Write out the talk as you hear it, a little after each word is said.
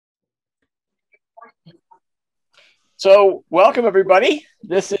So welcome everybody.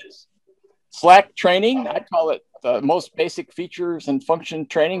 This is Slack training. I call it the most basic features and function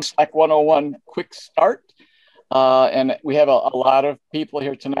training, Slack 101 quick start. And we have a lot of people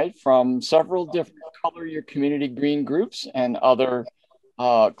here tonight from several different Color Your Community Green groups and other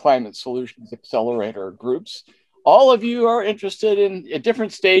Climate Solutions Accelerator groups. All of you are interested in at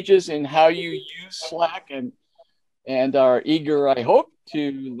different stages in how you use Slack and are eager, I hope,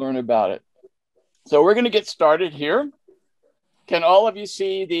 to learn about it. So we're going to get started here. Can all of you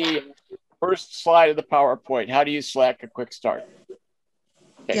see the first slide of the PowerPoint? How do you Slack a quick start?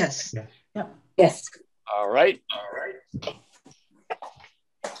 Okay. Yes. Yes. All right.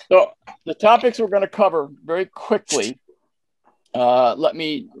 So the topics we're going to cover very quickly. Let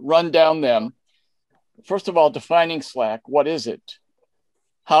me run down them. First of all, defining Slack. What is it?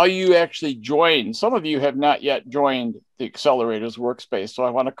 How you actually join. Some of you have not yet joined the Accelerators Workspace. So I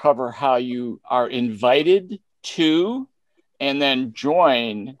want to cover how you are invited to and then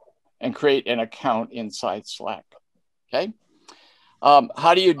join and create an account inside Slack. Okay.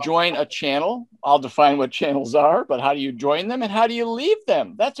 How do you join a channel? I'll define what channels are, but how do you join them and how do you leave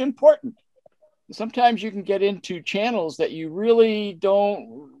them? That's important. Sometimes you can get into channels that you really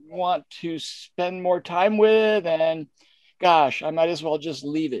don't want to spend more time with, and gosh, I might as well just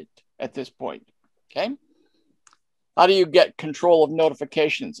leave it at this point. Okay. How do you get control of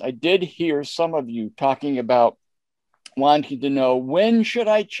notifications? I did hear some of you talking about wanting to know, when should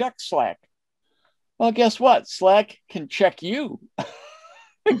I check Slack? Well, guess what? Slack can check you.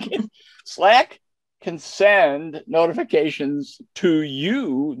 Slack can send notifications to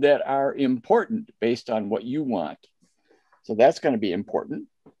you that are important based on what you want. So that's going to be important.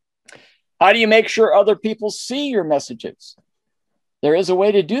 How do you make sure other people see your messages? There is a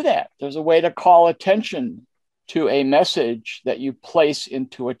way to do that. There's a way to call attention to a message that you place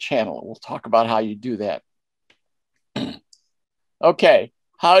into a channel. We'll talk about how you do that. Okay.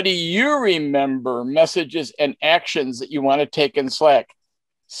 How do you remember messages and actions that you want to take in Slack?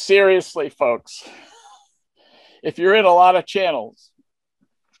 Seriously, folks, if you're in a lot of channels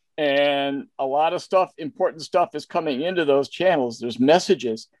and a lot of stuff, important stuff is coming into those channels, there's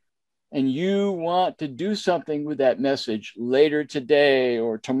messages, and you want to do something with that message later today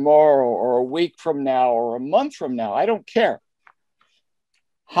or tomorrow or a week from now or a month from now, I don't care.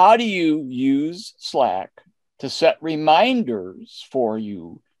 How do you use Slack to set reminders for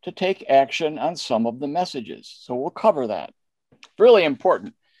you to take action on some of the messages? So we'll cover that. Really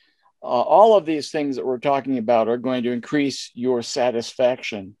important. All of these things that we're talking about are going to increase your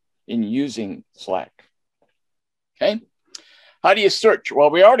satisfaction in using Slack. Okay. How do you search? Well,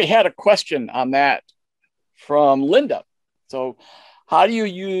 we already had a question on that from Linda. So how do you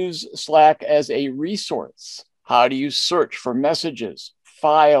use Slack as a resource? How do you search for messages,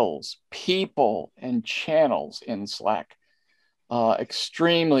 files, people, and channels in Slack?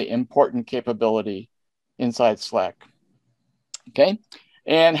 Extremely important capability inside Slack. Okay.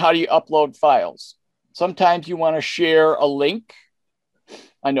 And how do you upload files? Sometimes you want to share a link.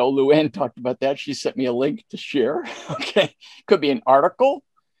 I know Luann talked about that. She sent me a link to share. Okay. Could be an article.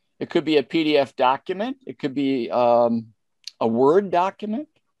 It could be a PDF document. It could be a Word document.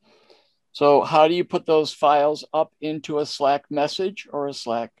 So how do you put those files up into a Slack message or a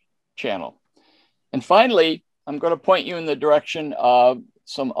Slack channel? And finally, I'm going to point you in the direction of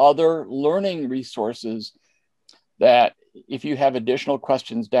some other learning resources that if you have additional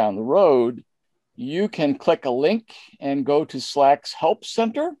questions down the road, you can click a link and go to Slack's Help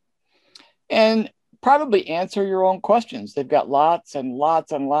Center and probably answer your own questions. They've got lots and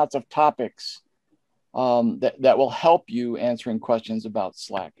lots and lots of topics that will help you answering questions about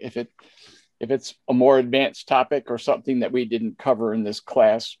Slack. If it's a more advanced topic or something that we didn't cover in this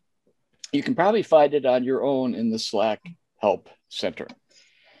class, you can probably find it on your own in the Slack Help Center.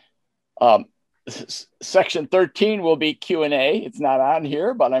 Section 13 will be Q&A. It's not on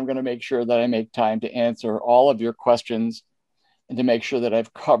here, but I'm going to make sure that I make time to answer all of your questions and to make sure that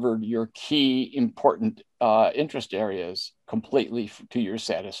I've covered your key important interest areas completely to your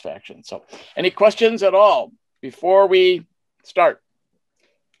satisfaction. So any questions at all before we start?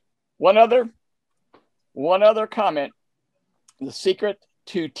 One other comment. The secret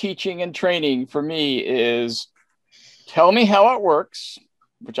to teaching and training for me is tell me how it works,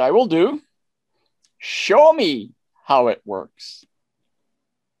 which I will do. Show me how it works.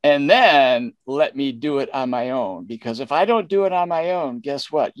 And then let me do it on my own. Because if I don't do it on my own,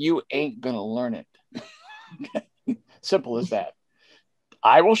 guess what? You ain't going to learn it. Simple as that.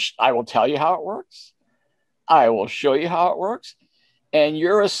 I will tell you how it works. I will show you how it works. And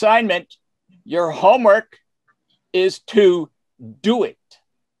your assignment, your homework is to do it.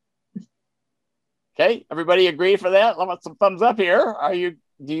 Okay, everybody agree for that? Let's get some thumbs up here.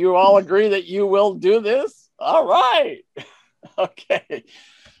 Do you all agree that you will do this? All right. Okay.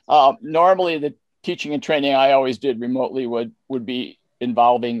 Normally the teaching and training I always did remotely would be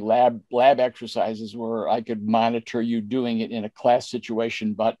involving lab exercises where I could monitor you doing it in a class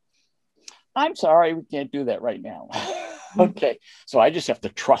situation, but I'm sorry, we can't do that right now. Okay, so I just have to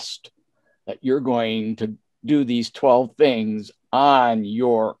trust that you're going to do these 12 things on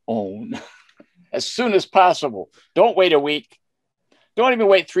your own as soon as possible. Don't wait a week. Don't even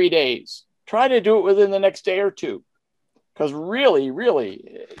wait 3 days. Try to do it within the next day or two, because really, you're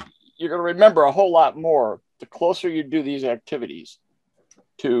going to remember a whole lot more the closer you do these activities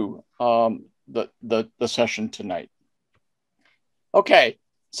to the session tonight. Okay,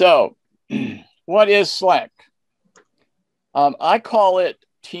 so what is Slack? I call it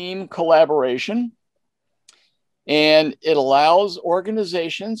team collaboration, and it allows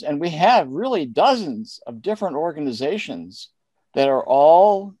organizations, and we have really dozens of different organizations that are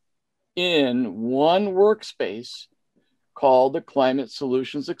all in one workspace called the Climate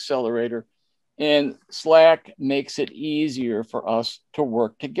Solutions Accelerator, and Slack makes it easier for us to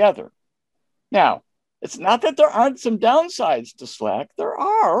work together. Now, it's not that there aren't some downsides to Slack. There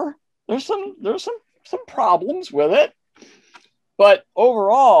are. There's some problems with it. But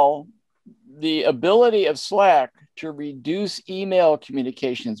overall, the ability of Slack to reduce email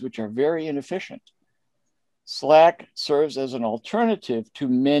communications, which are very inefficient. Slack serves as an alternative to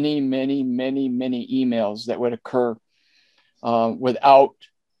many emails that would occur without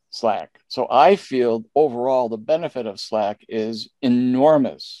Slack. So I feel overall the benefit of Slack is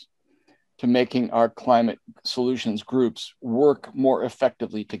enormous to making our climate solutions groups work more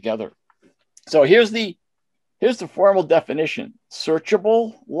effectively together. So here's the formal definition: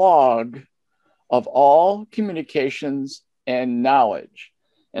 searchable log of all communications and knowledge.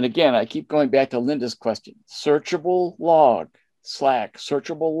 And again, I keep going back to Linda's question: searchable log, Slack,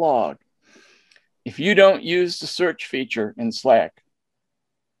 searchable log. If you don't use the search feature in Slack,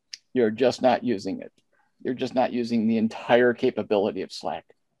 you're just not using it. You're just not using the entire capability of Slack.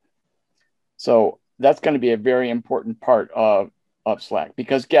 So that's going to be a very important part of Slack,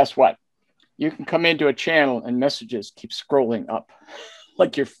 because guess what? You can come into a channel and messages keep scrolling up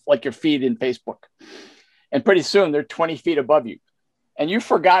like your feed in Facebook. And pretty soon they're 20 feet above you. And you've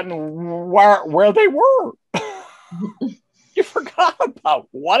forgotten where they were. You forgot about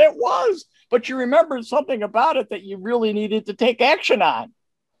what it was, but you remembered something about it that you really needed to take action on.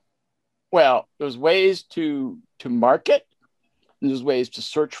 Well, there's ways to mark it, and there's ways to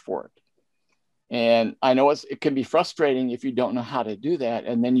search for it. And I know it can be frustrating if you don't know how to do that,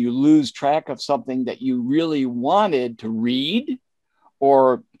 and then you lose track of something that you really wanted to read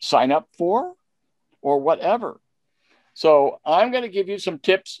or sign up for or whatever. So I'm going to give you some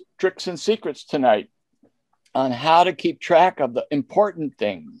tips, tricks, and secrets tonight on how to keep track of the important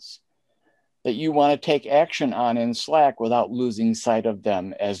things that you want to take action on in Slack without losing sight of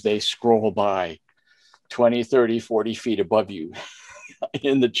them as they scroll by 20, 30, 40 feet above you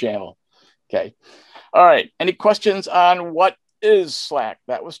in the channel. Okay. All right. Any questions on what is Slack?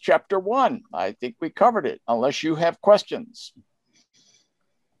 That was chapter 1. I think we covered it, unless you have questions.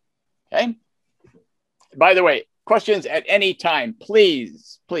 Okay. By the way, questions at any time.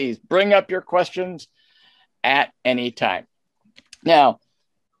 Please bring up your questions at any time. Now,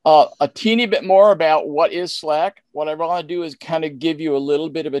 a teeny bit more about what is Slack. What I want to do is kind of give you a little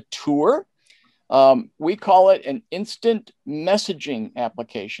bit of a tour. We call it an instant messaging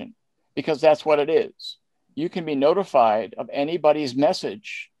application, because that's what it is. You can be notified of anybody's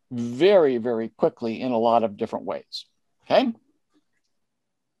message very, very quickly in a lot of different ways. Okay.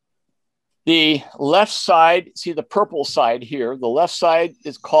 The left side, see the purple side here, the left side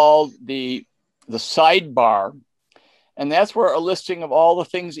is called the sidebar. And that's where a listing of all the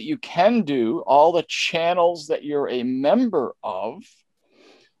things that you can do, all the channels that you're a member of,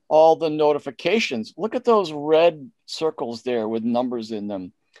 all the notifications. Look at those red circles there with numbers in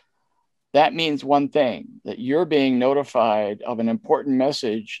them. That means one thing, that you're being notified of an important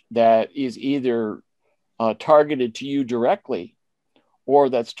message that is either targeted to you directly or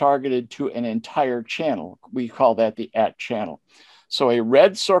that's targeted to an entire channel. We call that the @ channel. So a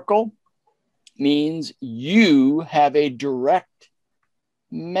red circle means you have a direct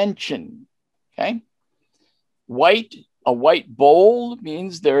mention, okay? A white bold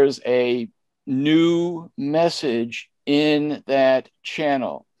means there's a new message in that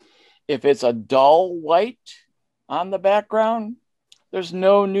channel. If it's a dull white on the background, there's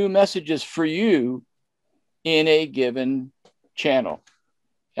no new messages for you in a given channel,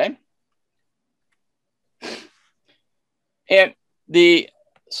 okay? And the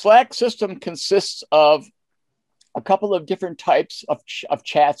Slack system consists of a couple of different types of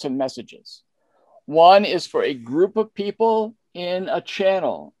chats and messages. One is for a group of people in a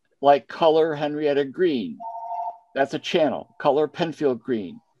channel, like color Henrietta Green. That's a channel. Color Penfield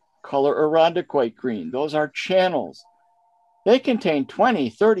Green. Color Irondequoit Green. Those are channels. They contain 20,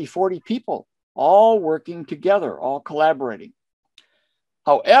 30, 40 people, all working together, all collaborating.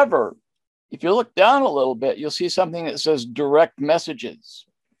 However, if you look down a little bit, you'll see something that says direct messages.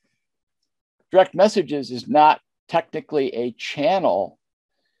 Direct messages is not technically a channel.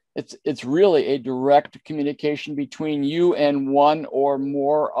 It's really a direct communication between you and one or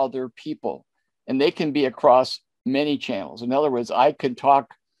more other people. And they can be across many channels. In other words, I could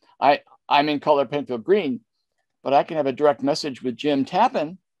talk, I'm in color Penfield Green, but I can have a direct message with Jim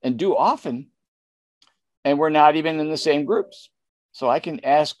Tappan, and do often, and we're not even in the same groups. So I can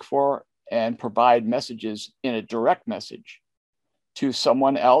ask for and provide messages in a direct message to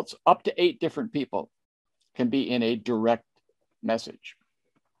someone else. Up to 8 different people can be in a direct message.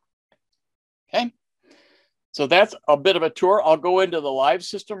 Okay, so that's a bit of a tour. I'll go into the live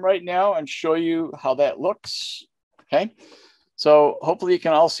system right now and show you how that looks. Okay, so hopefully you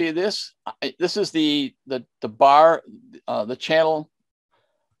can all see this. This is the bar, the channel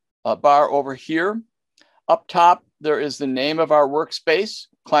bar over here. Up top, there is the name of our workspace,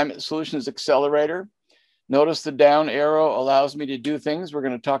 Climate Solutions Accelerator. Notice the down arrow allows me to do things. We're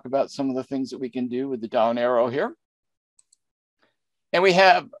going to talk about some of the things that we can do with the down arrow here. And we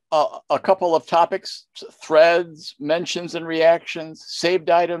have a couple of topics: threads, mentions and reactions, saved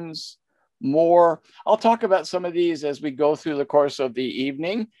items, more. I'll talk about some of these as we go through the course of the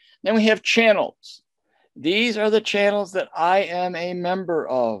evening. Then we have channels. These are the channels that I am a member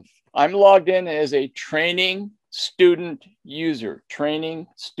of. I'm logged in as a training student user,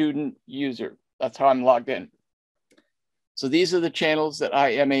 That's how I'm logged in. So these are the channels that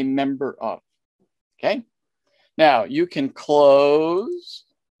I am a member of. Okay. Now you can close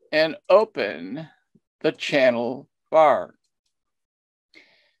and open the channel bar.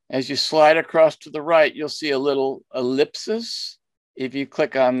 As you slide across to the right, you'll see a little ellipsis. If you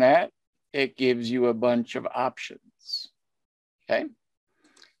click on that, it gives you a bunch of options. Okay.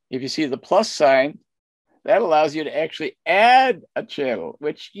 If you see the plus sign, that allows you to actually add a channel,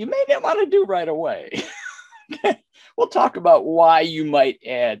 which you may not want to do right away. We'll talk about why you might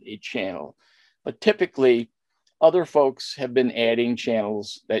add a channel, but typically other folks have been adding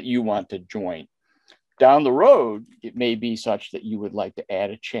channels that you want to join. Down the road, it may be such that you would like to add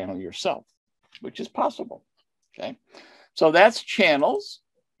a channel yourself, which is possible. Okay, so that's channels.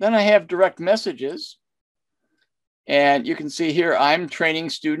 Then I have direct messages. And you can see here, I'm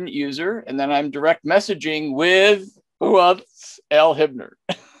training student user, and then I'm direct messaging with who else? Al Hibner.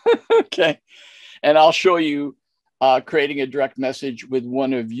 Okay. And I'll show you creating a direct message with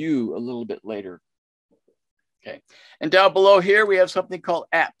one of you a little bit later. Okay. And down below here, we have something called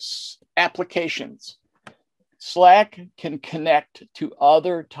apps, applications. Slack can connect to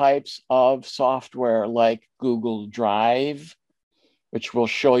other types of software like Google Drive, which we'll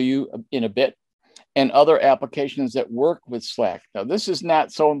show you in a bit, and other applications that work with Slack. Now, this is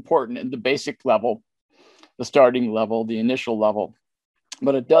not so important in the basic level, the starting level, the initial level,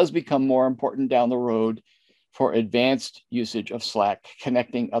 but it does become more important down the road for advanced usage of Slack,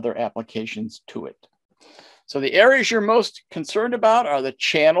 connecting other applications to it. So the areas you're most concerned about are the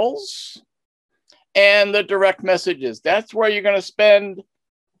channels and the direct messages. That's where you're going to spend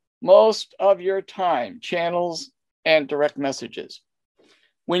most of your time, channels and direct messages.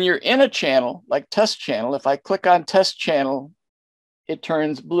 When you're in a channel, like test channel, if I click on test channel, it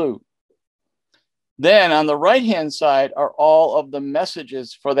turns blue. Then on the right-hand side are all of the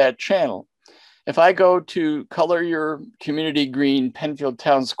messages for that channel. If I go to color your community green Penfield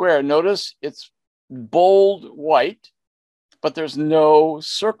Town Square, notice it's bold white, but there's no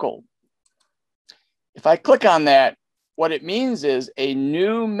circle. If I click on that, what it means is a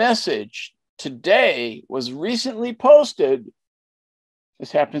new message today was recently posted.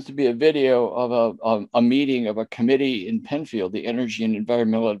 This happens to be a video of a meeting of a committee in Penfield, the Energy and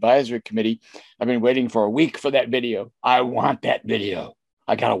Environmental Advisory Committee. I've been waiting for a week for that video. I want that video.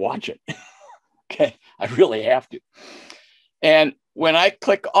 I got to watch it. Okay, I really have to. And when I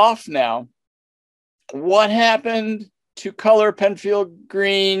click off now, what happened to color Penfield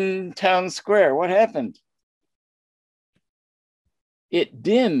Green Town Square? What happened? It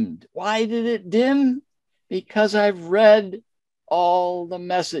dimmed. Why did it dim? Because I've read all the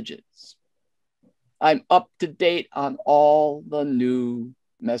messages. I'm up to date on all the new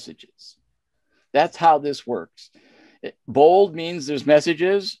messages. That's how this works. Bold means there's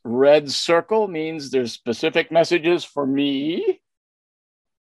messages. Red circle means there's specific messages for me.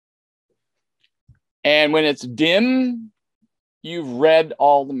 And when it's dim, you've read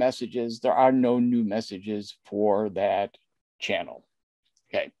all the messages. There are no new messages for that channel.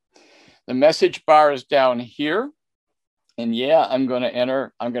 Okay. The message bar is down here. And yeah, I'm going to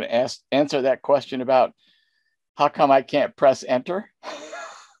answer that question about how come I can't press enter.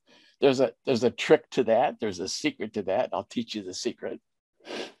 There's a trick to that. There's a secret to that. I'll teach you the secret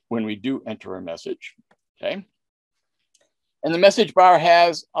when we do enter a message. Okay. And the message bar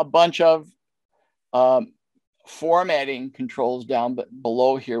has a bunch of formatting controls down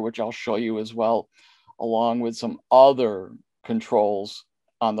below here, which I'll show you as well, along with some other controls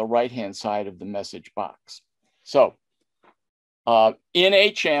on the right-hand side of the message box. So in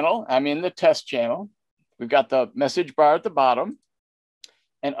a channel, I'm in the test channel. We've got the message bar at the bottom.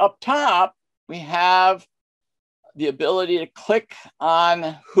 And up top, we have the ability to click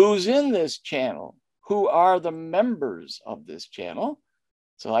on who's in this channel, who are the members of this channel.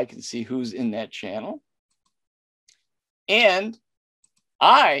 So I can see who's in that channel. And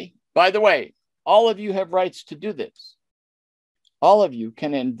by the way, all of you have rights to do this. All of you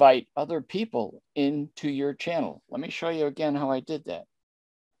can invite other people into your channel. Let me show you again how I did that.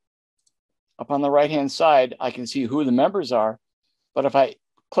 Up on the right-hand side, I can see who the members are. But if I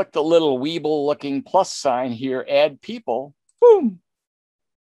click the little Weeble looking plus sign here, add people, boom,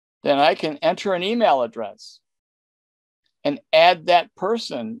 then I can enter an email address and add that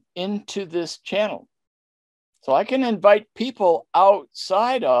person into this channel. So I can invite people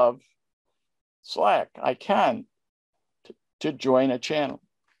outside of Slack. I can to join a channel.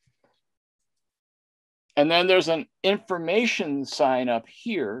 And then there's an information sign up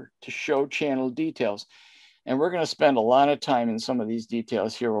here to show channel details. And we're going to spend a lot of time in some of these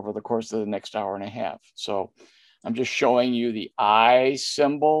details here over the course of the next hour and a half. So I'm just showing you the I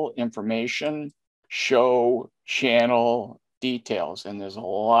symbol, information, show channel details. And there's a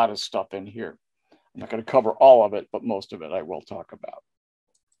lot of stuff in here. I'm not going to cover all of it, but most of it I will talk about.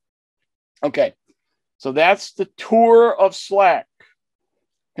 Okay, so that's the tour of Slack.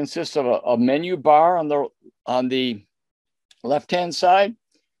 Consists of a menu bar on the left-hand side,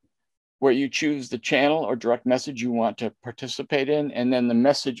 where you choose the channel or direct message you want to participate in, and then the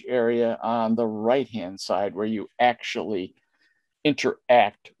message area on the right-hand side, where you actually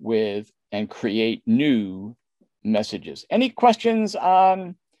interact with and create new messages. Any questions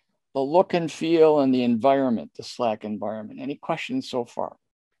on the look and feel and the environment, the Slack environment? Any questions so far?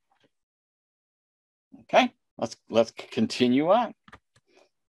 Okay, let's continue on.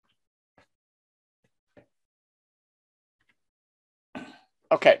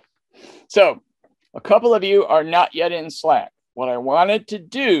 Okay, so a couple of you are not yet in Slack. What I wanted to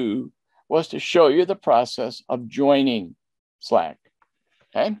do was to show you the process of joining Slack.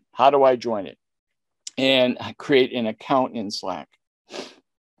 Okay, how do I join it? And create an account in Slack.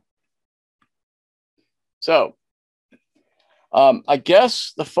 So I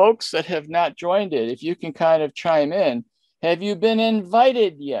guess the folks that have not joined it, if you can kind of chime in, have you been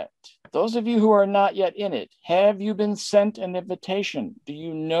invited yet? Those of you who are not yet in it, have you been sent an invitation? Do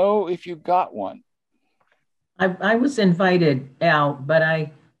you know if you got one? I was invited, Al, but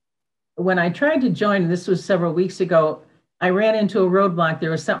when I tried to join, this was several weeks ago, I ran into a roadblock.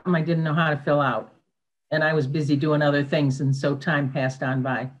 There was something I didn't know how to fill out. And I was busy doing other things. And so time passed on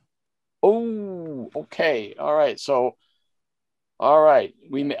by. Oh, okay. All right. So, all right.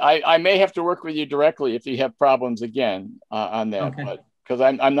 I may have to work with you directly if you have problems again on that. Okay. But because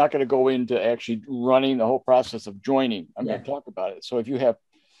I'm not going to go into actually running the whole process of joining. I'm going to talk about it. So if you have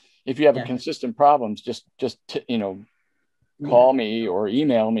a consistent problems, just call me or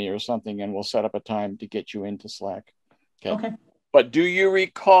email me or something, and we'll set up a time to get you into Slack. Okay. But do you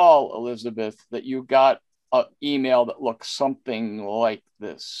recall, Elizabeth, that you got an email that looked something like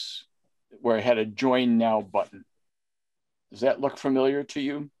this, where it had a join now button? Does that look familiar to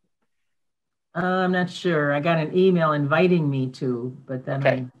you? I'm not sure. I got an email inviting me to, but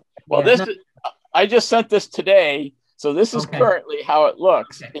then I just sent this today. So this is currently how it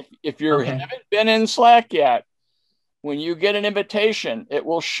looks. Okay. If you haven't been in Slack yet, when you get an invitation, it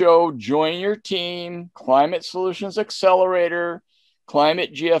will show join your team, Climate Solutions Accelerator,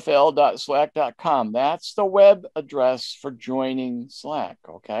 climategfl.slack.com. That's the web address for joining Slack,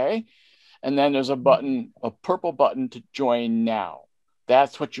 okay? And then there's a button, a purple button to join now.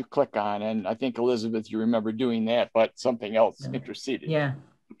 That's what you click on. And I think, Elizabeth, you remember doing that, but something else interceded. Yeah.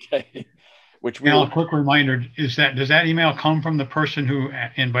 Okay. A quick reminder, does that email come from the person who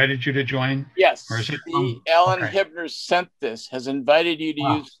invited you to join? Yes. Or is it Alan Hibner sent this, has invited you to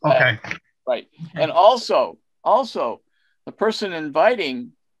use Slack. Okay. Right. Okay. And also, the person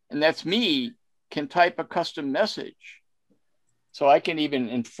inviting, and that's me, can type a custom message. So I can even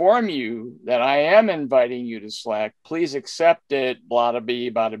inform you that I am inviting you to Slack. Please accept it, blah,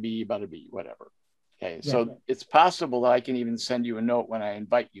 bada bee, whatever. Okay, so it's possible that I can even send you a note when I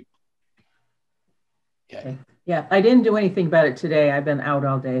invite you. Okay. Yeah, I didn't do anything about it today. I've been out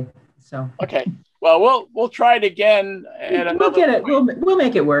all day, so. Okay, well, we'll try it again at another We'll get it. We'll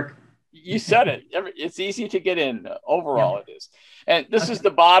make it work. You said it. It's easy to get in. Overall, it is. And this is the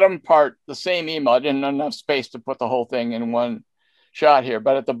bottom part, the same email. I didn't have enough space to put the whole thing in one shot here,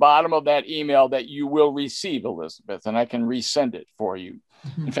 but at the bottom of that email that you will receive, Elizabeth, and I can resend it for you.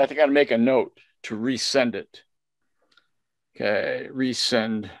 In fact, I got to make a note to resend it. Okay,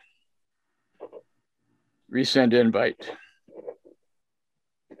 resend invite.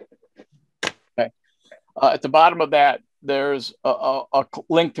 Okay. At the bottom of that, there's a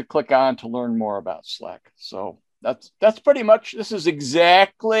link to click on to learn more about Slack. So that's pretty much, this is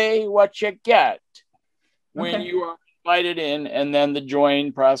exactly what you get when you are invited in, and then the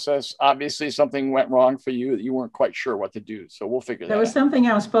join process. Obviously something went wrong for you that you weren't quite sure what to do. So we'll figure that out. There was something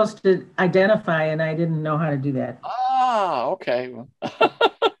I was supposed to identify and I didn't know how to do that. Ah, okay.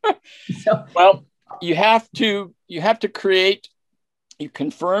 Well, you have to create, you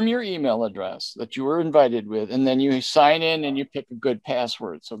confirm your email address that you were invited with, and then you sign in and you pick a good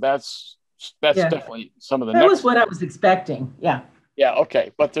password. So that's definitely some of the That was what I was expecting. Yeah. Yeah.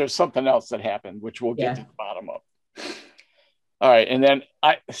 Okay. But there's something else that happened, which we'll get to the bottom of. All right. And then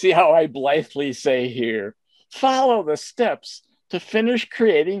I see how I blithely say here, follow the steps to finish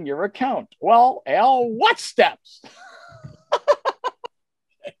creating your account. Well, Al, what steps?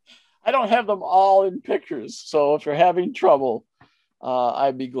 I don't have them all in pictures. So if you're having trouble,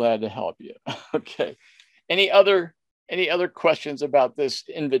 I'd be glad to help you. Okay. Any other questions about this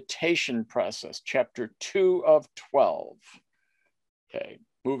invitation process? Chapter 2 of 12. Okay,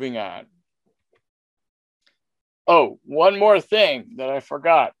 moving on. Oh, one more thing that I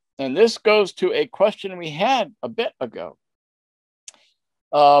forgot. And this goes to a question we had a bit ago.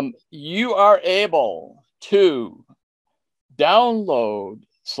 You are able to download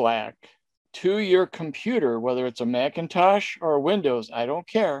Slack to your computer, whether it's a Macintosh or Windows, I don't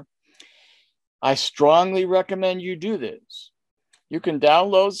care. I strongly recommend you do this. You can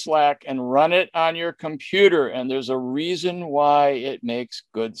download Slack and run it on your computer, and there's a reason why it makes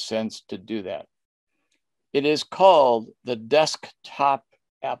good sense to do that. It is called the desktop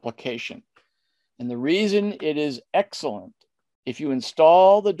application. And the reason it is excellent, if you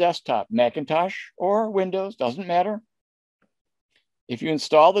install the desktop, Macintosh or Windows, doesn't matter. If you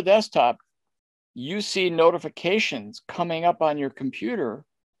install the desktop, you see notifications coming up on your computer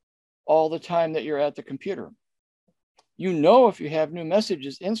all the time that you're at the computer. You know if you have new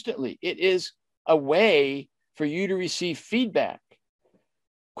messages instantly. It is a way for you to receive feedback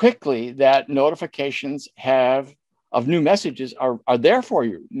quickly that notifications of new messages are there for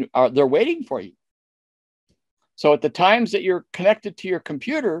you. They're waiting for you. So at the times that you're connected to your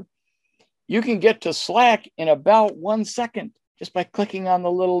computer, you can get to Slack in about 1 second just by clicking on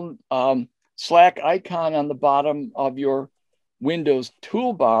the little Slack icon on the bottom of your Windows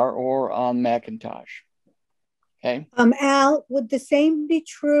toolbar or on Macintosh. Okay. Al, would the same be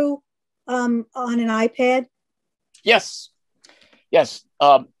true on an iPad? Yes.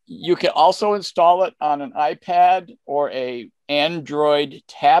 You can also install it on an iPad or an Android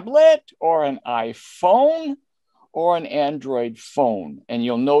tablet or an iPhone or an Android phone. And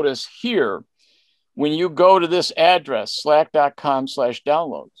you'll notice here, when you go to this address,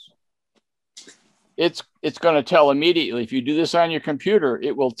 slack.com/downloads, it's going to tell immediately. If you do this on your computer,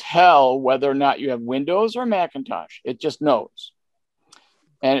 it will tell whether or not you have Windows or Macintosh. It just knows.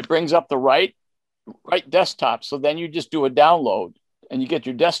 And it brings up the right desktop. So then you just do a download and you get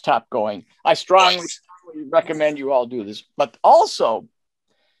your desktop going. I strongly recommend you all do this. But also,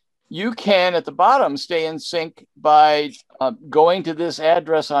 you can, at the bottom, stay in sync by going to this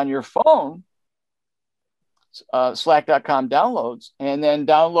address on your phone, slack.com downloads, and then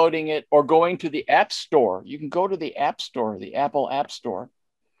downloading it or going to the App Store. You can go to the App Store, the Apple App Store,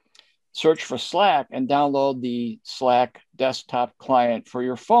 search for Slack and download the Slack desktop client for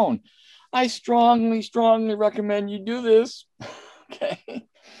your phone. I strongly recommend you do this. Okay.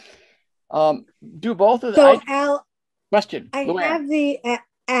 Do both of them. So Al, question. I have the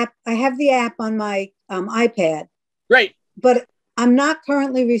app. I have the app on my iPad. Great. But I'm not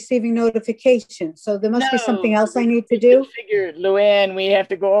currently receiving notifications. So there must be something else I need to do. Figured, Luann, we have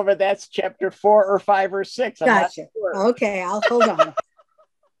to go over that's chapter 4 or 5 or 6. Gotcha. Sure. Okay, I'll hold on.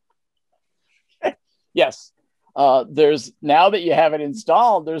 Yes. There's, now that you have it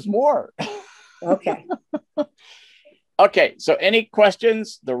installed, there's more. Okay. Okay. So any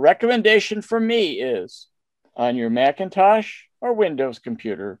questions? The recommendation for me is on your Macintosh or Windows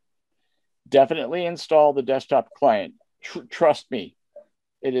computer, definitely install the desktop client. Trust me,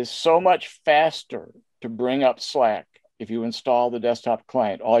 it is so much faster to bring up Slack if you install the desktop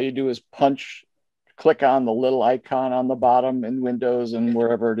client. All you do is click on the little icon on the bottom in Windows and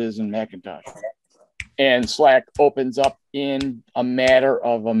wherever it is in Macintosh. And Slack opens up in a matter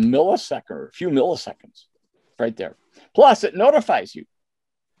of a millisecond or a few milliseconds right there. Plus, it notifies you.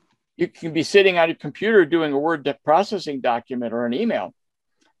 You can be sitting on your computer doing a word processing document or an email,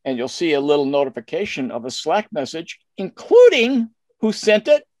 and you'll see a little notification of a Slack message, including who sent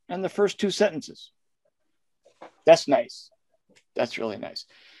it and the first two sentences. That's nice. That's really nice.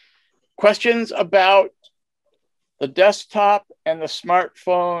 Questions about the desktop and the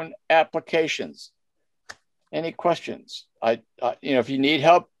smartphone applications? Any questions? If you need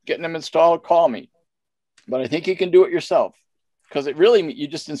help getting them installed, call me. But I think you can do it yourself, because you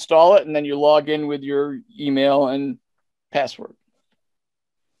just install it and then you log in with your email and password.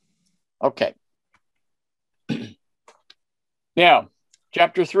 Okay. Now,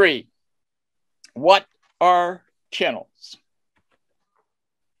 chapter 3. What are channels?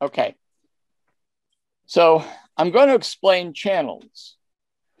 Okay. So I'm going to explain channels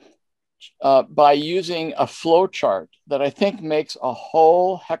by using a flow chart that I think makes a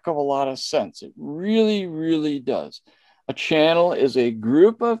whole heck of a lot of sense. It really, really does. A channel is a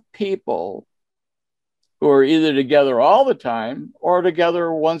group of people who are either together all the time or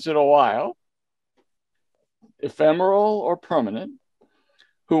together once in a while, ephemeral or permanent,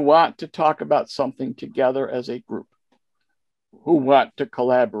 who want to talk about something together as a group, who want to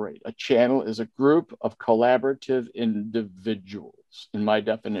collaborate. A channel is a group of collaborative individuals, in my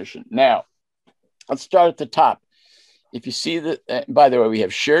definition. Now, let's start at the top. If you see that, by the way, we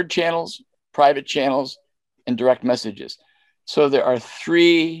have shared channels, private channels, and direct messages. So there are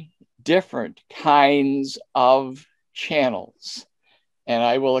 3 different kinds of channels, and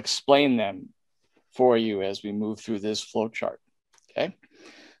I will explain them for you as we move through this flow chart. Okay.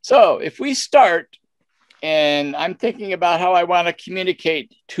 So if we start, and I'm thinking about how I want to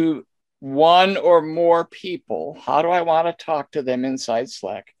communicate to one or more people, how do I want to talk to them inside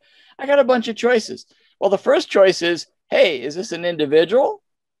Slack? I got a bunch of choices. Well, the first choice is, hey, is this an individual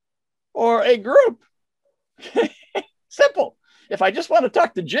or a group? Simple. If I just want to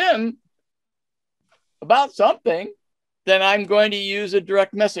talk to Jim about something, then I'm going to use a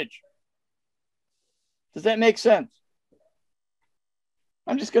direct message. Does that make sense?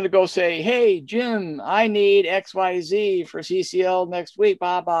 I'm just going to go say, hey, Jim, I need XYZ for CCL next week,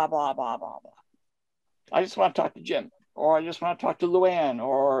 blah, blah, blah, blah, blah, blah. I just want to talk to Jim, or I just want to talk to Luann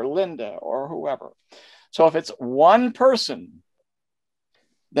or Linda or whoever. So if it's one person,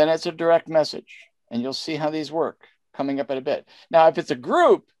 then it's a direct message, and you'll see how these work coming up in a bit. Now, if it's a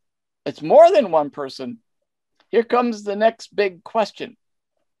group, it's more than one person. Here comes the next big question.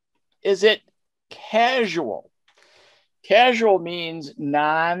 Is it casual? Casual means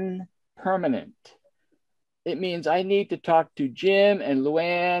non-permanent. It means I need to talk to Jim and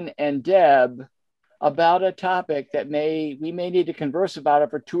Luann and Deb about a topic that we may need to converse about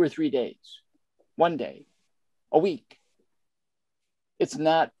it for 2 or 3 days, 1 day, a week. It's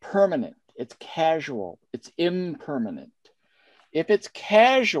not permanent. It's casual. It's impermanent. If it's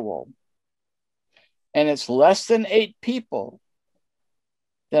casual and it's less than 8 people,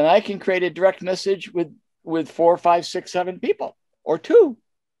 then I can create a direct message with 4, 5, 6, 7 people, or 2.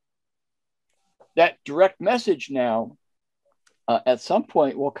 That direct message now, at some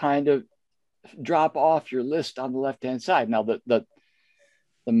point, will kind of drop off your list on the left-hand side. Now, the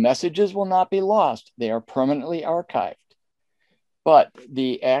messages will not be lost. They are permanently archived. But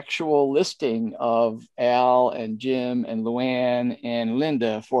the actual listing of Al and Jim and Luann and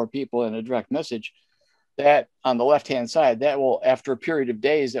Linda, 4 people in a direct message, that on the left-hand side, that will, after a period of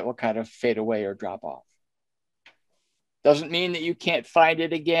days, that will kind of fade away or drop off. Doesn't mean that you can't find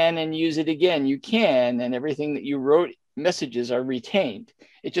it again and use it again. You can, and everything that you wrote, messages are retained.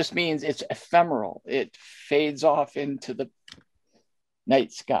 It just means it's ephemeral. It fades off into the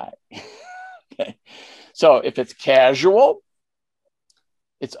night sky. Okay. So if it's casual,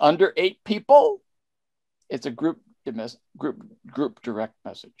 it's under 8 people, it's a group direct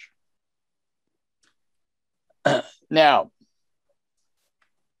message. Now,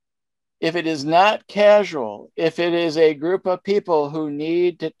 if it is not casual, if it is a group of people who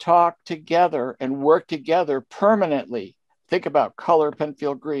need to talk together and work together permanently, think about color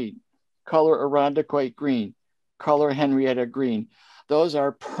Penfield green, color Irondequoit green, color Henrietta green. Those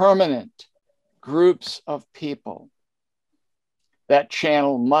are permanent groups of people. That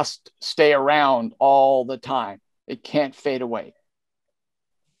channel must stay around all the time. It can't fade away.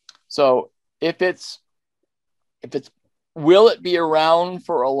 So if it's Will it be around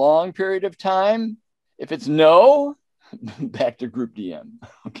for a long period of time? If it's no, back to group DM.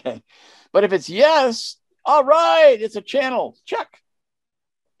 Okay. But if it's yes, all right, it's a channel. Check.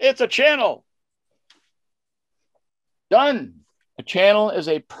 It's a channel. Done. A channel is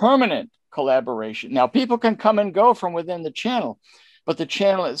a permanent collaboration. Now, people can come and go from within the channel, but the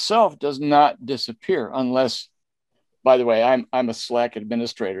channel itself does not disappear unless, by the way, I'm a Slack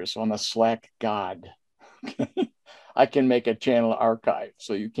administrator, so I'm a Slack god. I can make a channel archive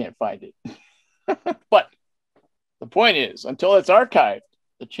so you can't find it. But the point is, until it's archived,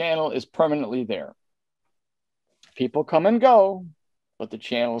 the channel is permanently there. People come and go, but the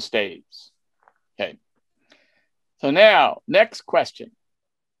channel stays. Okay. So now, next question.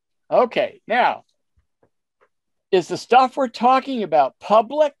 Okay, now, is the stuff we're talking about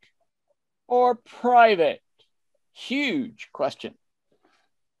public or private? Huge question.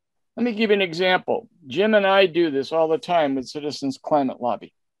 Let me give you an example. Jim and I do this all the time with Citizens Climate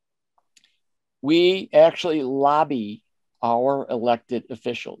Lobby. We actually lobby our elected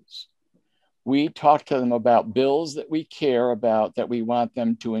officials. We talk to them about bills that we care about, that we want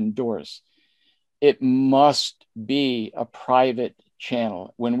them to endorse. It must be a private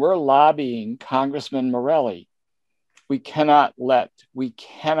channel. When we're lobbying Congressman Morelli, we cannot let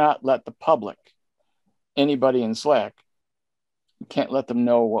the public, anybody in Slack, we can't let them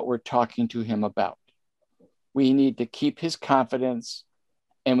know what we're talking to him about. We need to keep his confidence,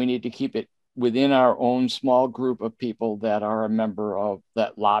 and we need to keep it within our own small group of people that are a member of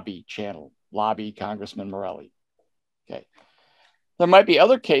that lobby channel, lobby Congressman Morelli. Okay. There might be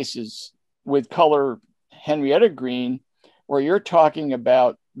other cases with color Henrietta Green where you're talking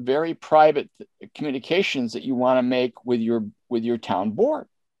about very private communications that you want to make with your town board.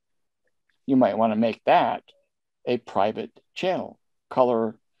 You might want to make that a private channel,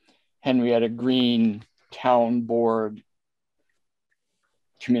 color Henrietta Green town board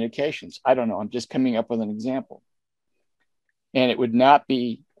communications. I don't know. I'm just coming up with an example. And it would not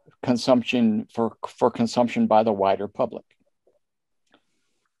be consumption for consumption by the wider public.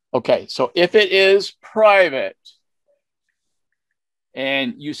 Okay, so if it is private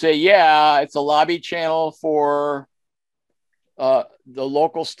and you say, yeah, it's a lobby channel for the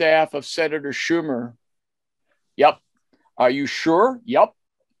local staff of Senator Schumer. Yep. Are you sure? Yep.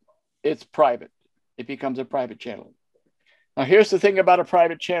 It's private. It becomes a private channel. Now, here's the thing about a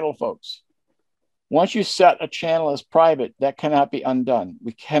private channel, folks. Once you set a channel as private, that cannot be undone.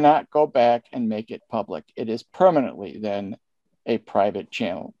 We cannot go back and make it public. It is permanently then a private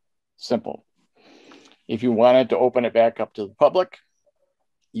channel. Simple. If you wanted to open it back up to the public,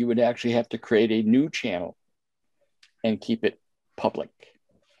 you would actually have to create a new channel and keep it public.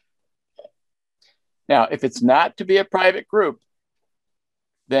 Now, if it's not to be a private group,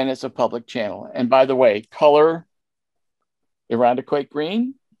 then it's a public channel. And by the way, color Irondequoit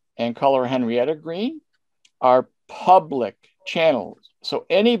Green and color Henrietta Green are public channels. So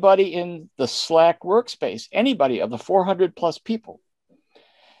anybody in the Slack workspace, anybody of the 400 plus people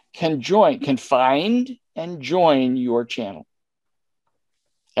can find and join your channel.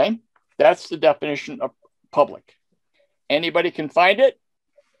 Okay, that's the definition of public. Anybody can find it.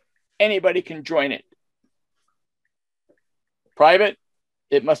 Anybody can join it. Private,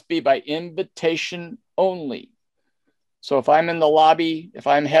 it must be by invitation only. So if I'm in the lobby, if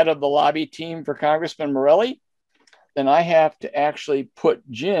I'm head of the lobby team for Congressman Morelli, then I have to actually put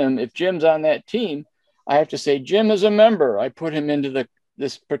Jim, if Jim's on that team, I have to say, Jim is a member. I put him into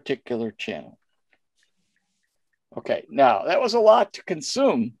this particular channel. Okay, now that was a lot to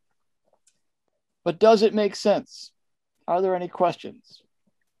consume, but does it make sense? Are there any questions?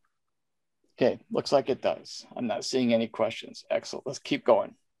 Okay, looks like it does. I'm not seeing any questions. Excellent, let's keep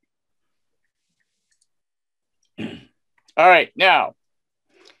going. All right, now,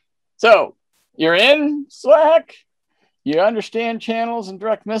 so you're in Slack, you understand channels and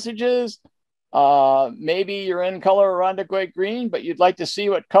direct messages. Maybe you're in color Irondequoit Green, but you'd like to see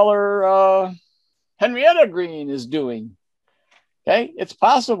what color Henrietta Green is doing. Okay, it's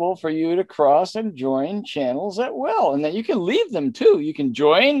possible for you to cross and join channels at will, and then you can leave them too. You can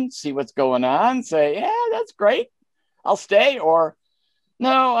join, see what's going on, say, yeah, that's great, I'll stay, or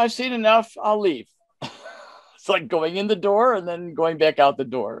no, I've seen enough, I'll leave. It's like going in the door and then going back out the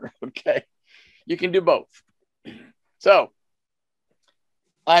door. Okay, you can do both. So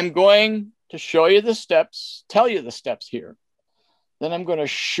I'm going to show you the steps, tell you the steps here. Then I'm going to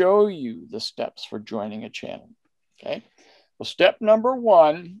show you the steps for joining a channel. Okay. Well, step number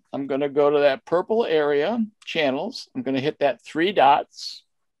one, I'm going to go to that purple area, channels. I'm going to hit that 3 dots.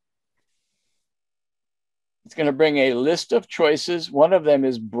 It's going to bring a list of choices. One of them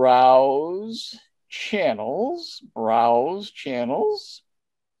is browse channels, browse channels.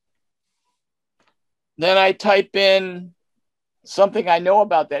 Then I type in something I know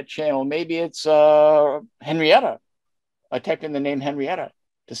about that channel. Maybe it's Henrietta. I type in the name Henrietta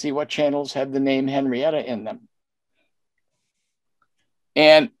to see what channels have the name Henrietta in them.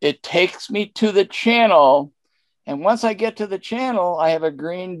 And it takes me to the channel. And once I get to the channel, I have a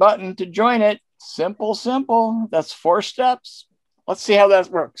green button to join it. Simple, simple. That's 4 steps. Let's see how that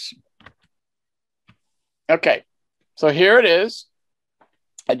works. Okay, so here it is.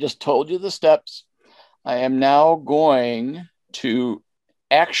 I just told you the steps. I am now going to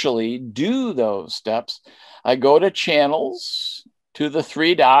actually do those steps. I go to channels, to the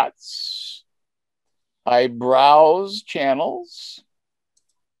 3 dots. I browse channels.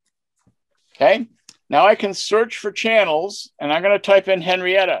 Okay, now I can search for channels, and I'm going to type in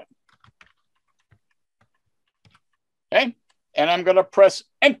Henrietta. Okay, and I'm going to press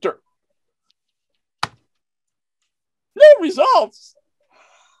enter. No results.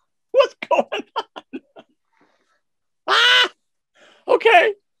 What's going on?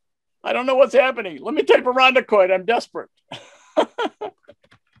 Okay. I don't know what's happening. Let me type Arondacoid. I'm desperate.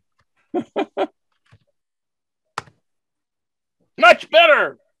 Much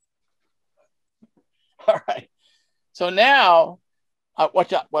better. All right. So now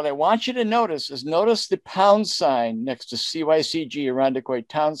what I want you to notice is notice the pound sign next to CYCG, Arondacoid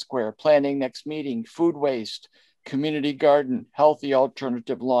Town Square, planning next meeting, food waste, community garden, healthy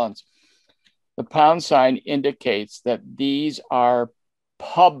alternative lawns. The pound sign indicates that these are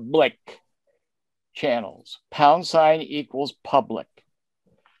public channels. Pound sign equals public.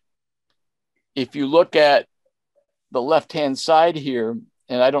 If you look at the left-hand side here,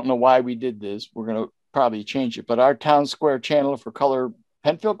 and I don't know why we did this, we're going to probably change it, but our town square channel for color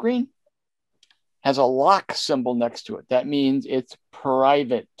Penfield green has a lock symbol next to it. That means it's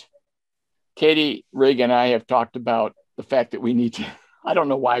private. Katie, Rig, and I have talked about the fact that we need to, I don't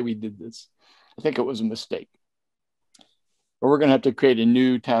know why we did this. I think it was a mistake. But we're going to have to create a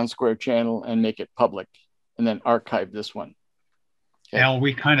new town square channel and make it public and then archive this one. Okay. Al,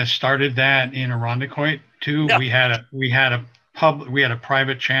 we kind of started that in Arondacoid too. Yeah. We had a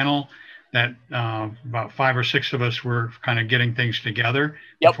private channel that about 5 or 6 of us were kind of getting things together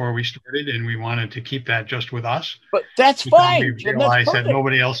before we started, and we wanted to keep that just with us. But that's fine. We realized that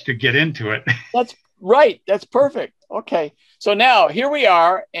nobody else could get into it. That's right. That's perfect. Okay. So now here we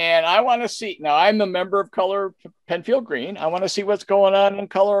are, and I want to see, now I'm a member of color Penfield green. I want to see what's going on in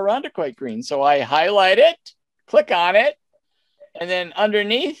color Arondacoid green. So I highlight it, click on it, and then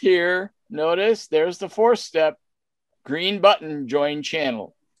underneath here, notice there's the 4th step, green button, join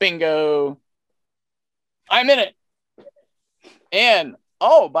channel. Bingo. I'm in it. And,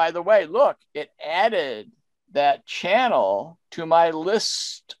 oh, by the way, look, it added that channel to my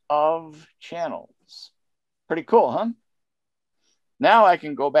list of channels. Pretty cool, huh? Now I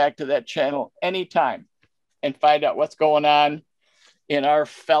can go back to that channel anytime and find out what's going on in our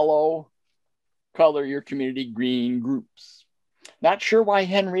fellow Color Your Community Green groups. Not sure why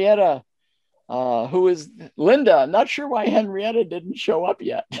Henrietta, who is Linda, not sure why Henrietta didn't show up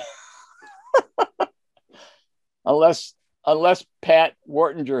yet. unless Pat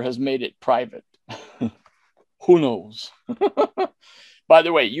Wartinger has made it private. Who knows? By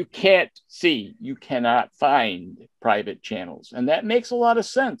the way, you cannot find private channels. And that makes a lot of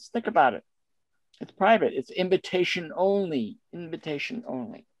sense. Think about it. It's private. It's invitation only. Invitation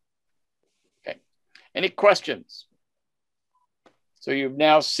only. Okay. Any questions? So you've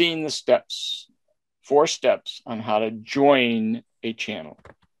now seen the steps, 4 steps on how to join a channel.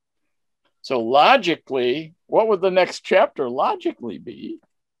 So logically, what would the next chapter logically be?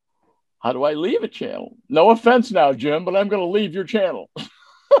 How do I leave a channel? No offense now, Jim, but I'm going to leave your channel.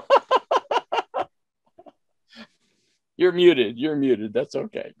 You're muted. You're muted. That's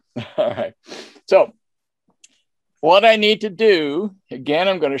okay. All right. So what I need to do, again,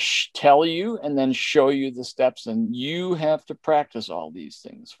 I'm going to tell you and then show you the steps, and you have to practice all these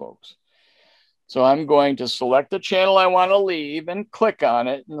things, folks. So I'm going to select the channel I want to leave and click on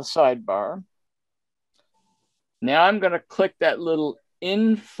it in the sidebar. Now I'm going to click that little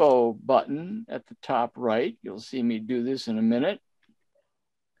info button at the top right. You'll see me do this in a minute.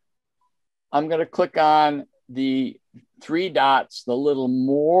 I'm going to click on the 3 dots, the little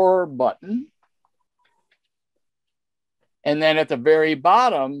more button. And then at the very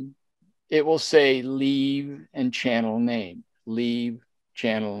bottom, it will say leave and channel name, leave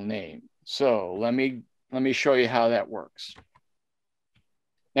channel name. So let me show you how that works.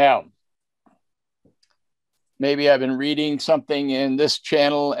 Now, maybe I've been reading something in this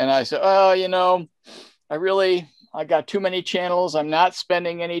channel and I said, oh, you know, I I got too many channels. I'm not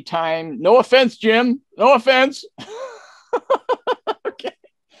spending any time. No offense, Jim. No offense. Okay.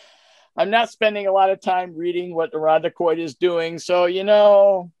 I'm not spending a lot of time reading what Irondequoit is doing. So, you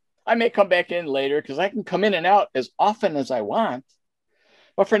know, I may come back in later because I can come in and out as often as I want.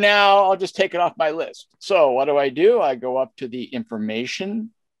 But for now, I'll just take it off my list. So what do? I go up to the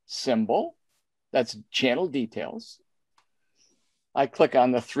information symbol. That's channel details. I click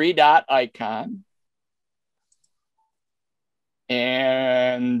on the 3-dot icon.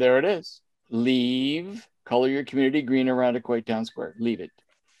 And there it is. Leave. Color your community green around Irondequoit Town Square. Leave it.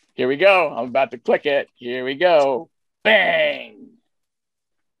 Here we go. I'm about to click it. Here we go. Bang.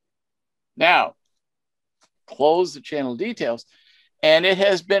 Now, close the channel details. And it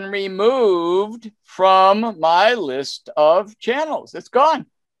has been removed from my list of channels. It's gone.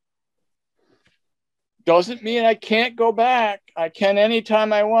 Doesn't mean I can't go back. I can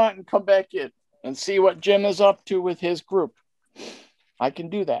anytime I want and come back in and see what Jim is up to with his group. I can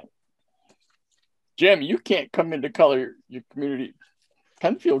do that. Jim, you can't come in to color your community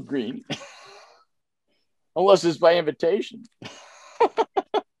Penfield green unless it's by invitation.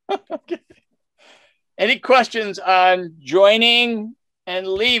 Okay. Any questions on joining and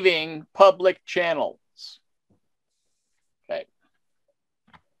leaving public channels? Okay.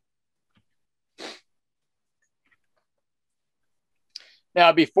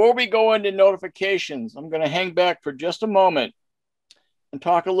 Now, before we go into notifications, I'm going to hang back for just a moment and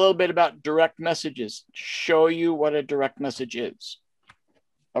talk a little bit about direct messages, show you what a direct message is.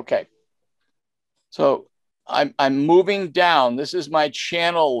 Okay. So I'm moving down. This is my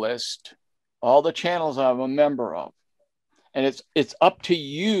channel list, all the channels I'm a member of. And it's up to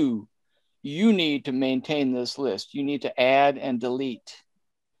you. You need to maintain this list. You need to add and delete,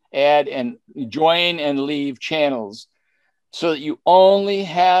 add and join and leave channels so that you only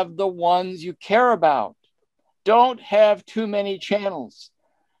have the ones you care about. Don't have too many channels.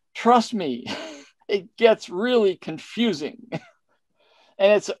 Trust me, it gets really confusing and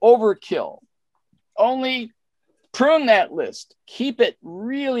it's overkill. Only prune that list. Keep it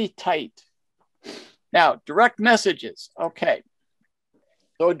really tight. Now, direct messages. Okay.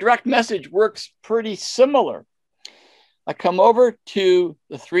 So a direct message works pretty similar. I come over to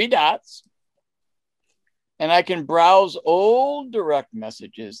the 3 dots and I can browse old direct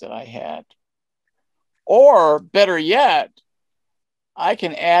messages that I had. Or better yet, I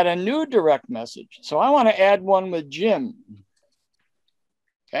can add a new direct message. So I want to add one with Jim.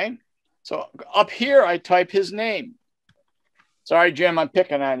 Okay. So up here, I type his name. Sorry, Jim, I'm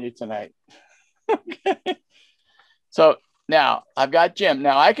picking on you tonight. Okay. So now I've got Jim.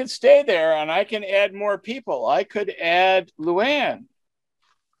 Now I can stay there and I can add more people. I could add Luann.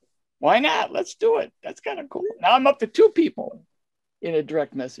 Why not? Let's do it. That's kind of cool. Now I'm up to 2 people in a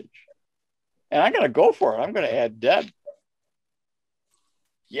direct message. And I'm going to go for it. I'm going to add Deb.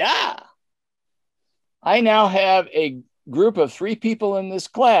 Yeah. I now have a group of 3 people in this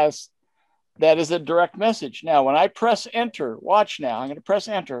class that is a direct message. Now, when I press enter, watch now, I'm going to press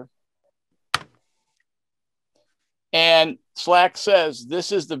enter. And Slack says,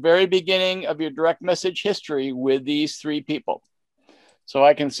 this is the very beginning of your direct message history with these 3 people. So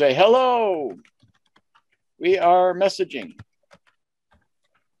I can say, hello, we are messaging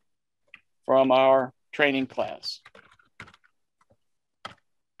from our training class.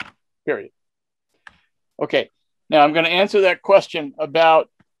 Period. Okay, now I'm going to answer that question about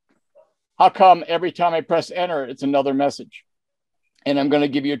how come every time I press enter, it's another message. And I'm going to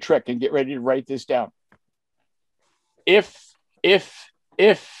give you a trick and get ready to write this down. If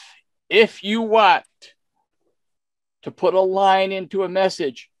you want to put a line into a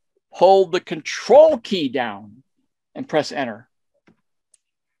message, hold the control key down and press enter.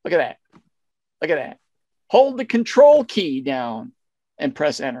 Look at that. Look at that. Hold the control key down and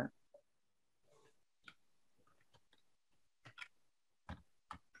press enter.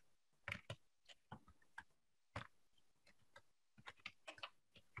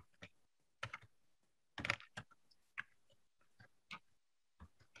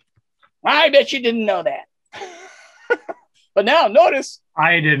 I bet you didn't know that. But now notice.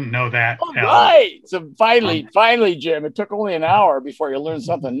 I didn't know that. All right. So finally, Jim, it took only an hour before you learned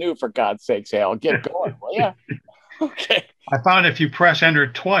something new, for God's sakes, Hal. Get going, will ya? Okay. I found if you press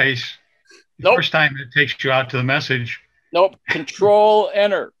enter twice, the first time it takes you out to the message. Nope. Control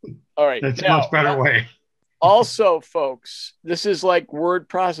enter. All right. That's a much better way. Also, folks, this is like word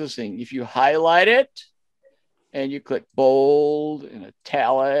processing. If you highlight it and you click bold and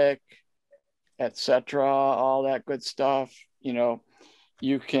italic, etc., all that good stuff, you know,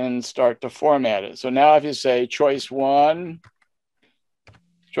 you can start to format it. So now if you say choice 1,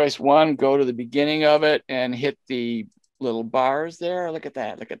 Choice 1, go to the beginning of it and hit the little bars there. Look at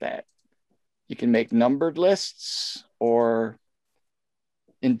that. Look at that. You can make numbered lists or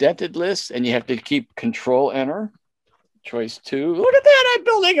indented lists, and you have to keep Control Enter. Choice 2. Look at that. I'm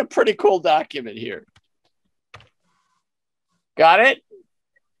building a pretty cool document here. Got it?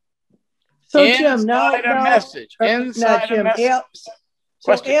 So inside Jim, now a message. Inside Jim, a message.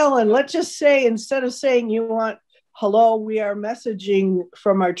 So Alan, let's just say instead of saying you want hello, we are messaging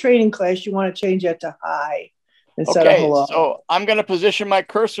from our training class, you want to change that to hi instead of hello. So I'm going to position my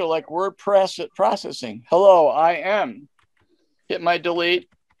cursor like word processing. Hello, I am. Hit my delete.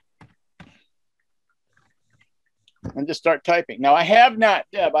 And just start typing. Now I have not,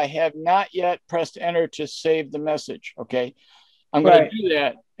 Deb, I have not yet pressed enter to save the message. Okay. I'm going to do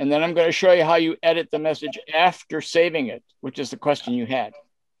that. And then I'm going to show you how you edit the message after saving it, which is the question you had.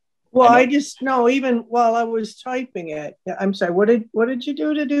 Well, I just know even while I was typing it. I'm sorry. What did you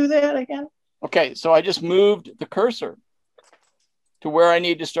do to do that again? Okay, so I just moved the cursor to where I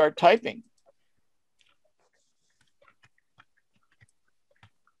need to start typing.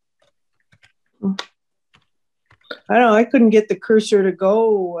 I don't know. I couldn't get the cursor to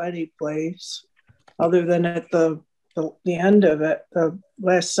go any place other than at the end of it, the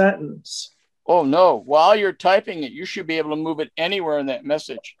last sentence. Oh no! While you're typing it, you should be able to move it anywhere in that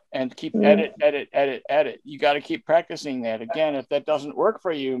message and keep edit. You got to keep practicing that. Again, if that doesn't work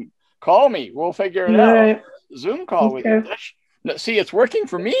for you, call me. We'll figure it out. Zoom call with you. See, it's working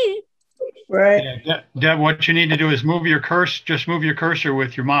for me. Right. Yeah, Deb, what you need to do is move your cursor. Just move your cursor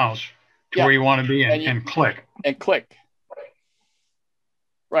with your mouse to where you want to be and click. And click.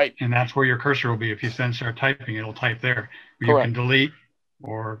 Right. And that's where your cursor will be. If you then start typing, it'll type there. You can delete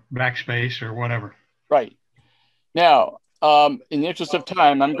or backspace or whatever. Right. Now, in the interest of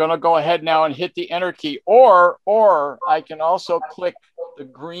time, I'm going to go ahead now and hit the enter key, or I can also click the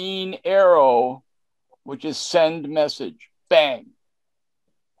green arrow, which is send message. Bang.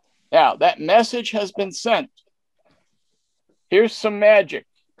 Now that message has been sent. Here's some magic.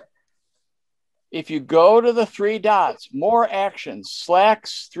 If you go to the 3 dots, more actions,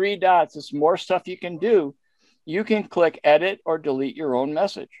 Slack's 3 dots, there's more stuff you can do. You can click edit or delete your own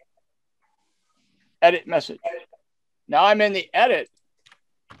message. Edit message. Now I'm in the edit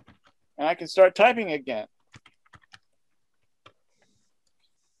and I can start typing again.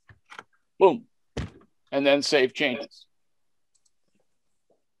 Boom. And then save changes.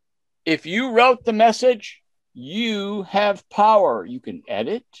 If you wrote the message, you have power. You can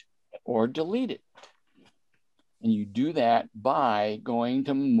edit or delete it. And you do that by going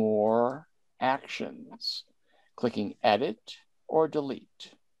to more actions, clicking edit or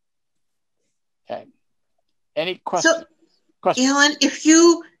delete. Okay. Any questions? Alan, if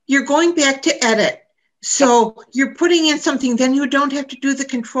you're going back to edit, so you're putting in something, then you don't have to do the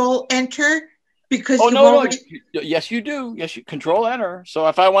control enter because Yes, you do. Yes, you control enter. So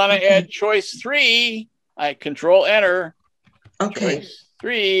if I want to add choice 3, I control enter. Okay. Choice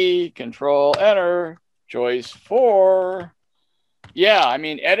 3, control enter. Choice 4. Yeah, I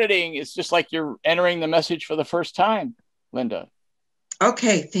mean, editing is just like you're entering the message for the first time, Linda.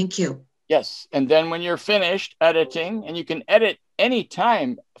 Okay, thank you. Yes, and then when you're finished editing, and you can edit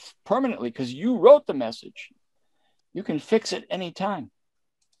anytime permanently because you wrote the message, you can fix it anytime.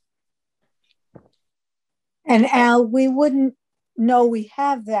 And Al, we wouldn't know we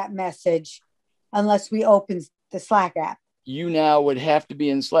have that message unless we open the Slack app. You now would have to be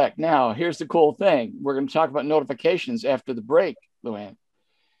in Slack. Now, here's the cool thing. We're going to talk about notifications after the break, Luann.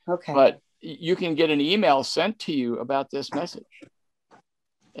 Okay. But you can get an email sent to you about this message.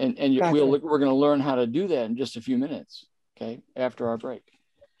 And gotcha. We're going to learn how to do that in just a few minutes, okay, after our break.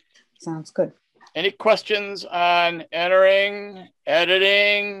 Sounds good. Any questions on entering,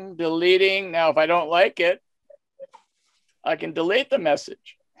 editing, deleting? Now, if I don't like it, I can delete the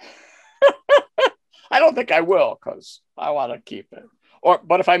message. I don't think I will because I want to keep it.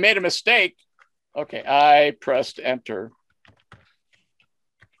 But if I made a mistake, okay, I pressed enter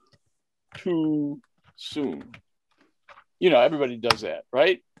too soon. You know, everybody does that,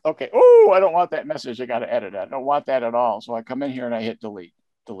 right? Okay. Oh, I don't want that message. I got to edit it. I don't want that at all. So I come in here and I hit delete,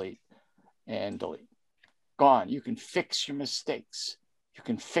 and delete. Gone. You can fix your mistakes. You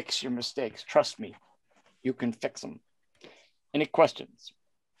can fix your mistakes. Trust me. You can fix them. Any questions?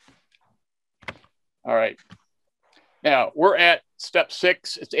 All right. Now we're at step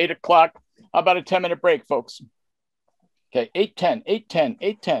 6. It's 8 o'clock. How about a 10-minute break, folks? Okay. 8:10, 8:10,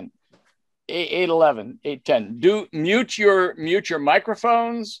 8:10. 8:11, 8:10. Mute your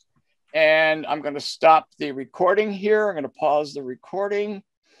microphones, and I'm going to stop the recording here. I'm going to pause the recording.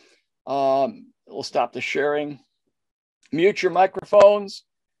 We'll stop the sharing. Mute your microphones,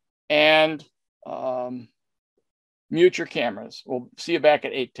 and mute your cameras. We'll see you back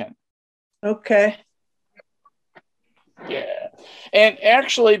at 8:10. Okay. Yeah. And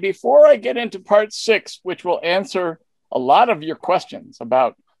actually, before I get into part 6, which will answer a lot of your questions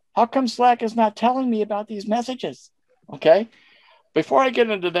about how come Slack is not telling me about these messages, okay? Before I get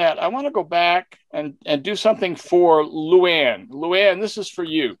into that, I want to go back and do something for Luann. Luann, this is for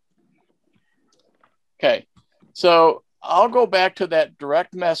you. Okay. So I'll go back to that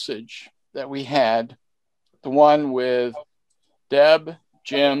direct message that we had, the one with Deb,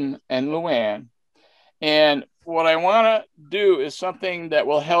 Jim, and Luann. And what I want to do is something that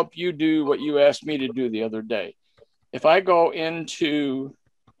will help you do what you asked me to do the other day. If I go into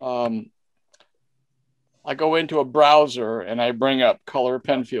a browser and I bring up Color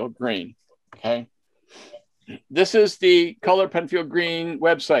Penfield Green, okay? This is the Color Penfield Green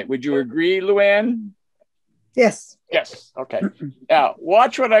website. Would you agree, Luann? Yes. Yes. Okay. Now,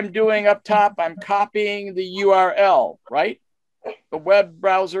 watch what I'm doing up top. I'm copying the URL, right? The web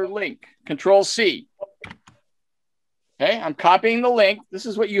browser link, Control C. Okay, I'm copying the link. This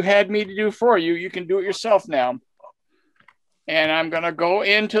is what you had me to do for you. You can do it yourself now. And I'm going to go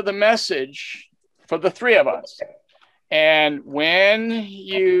into the message for the 3 of us. And when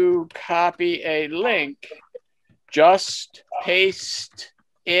you copy a link, just paste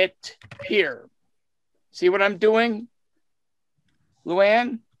it here. See what I'm doing,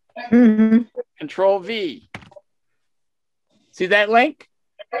 Luann? Mm-hmm. Control V. See that link?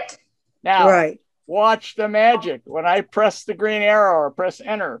 Now, Right. watch the magic. When I press the green arrow or press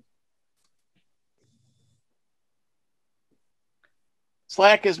enter,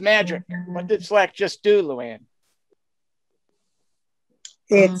 Slack is magic. What did Slack just do, Luann?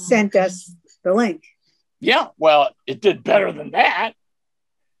 It sent us the link. Yeah, well, it did better than that.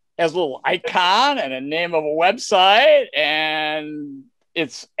 Has a little icon and a name of a website, and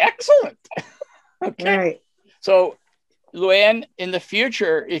it's excellent. Okay. Right. So, Luann, in the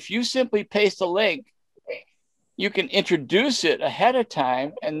future, if you simply paste a link, you can introduce it ahead of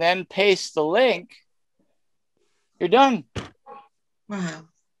time and then paste the link. You're done. Wow.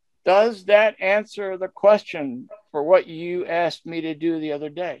 Does that answer the question for what you asked me to do the other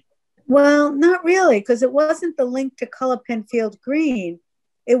day? Well, not really, because it wasn't the link to Color Penfield Green.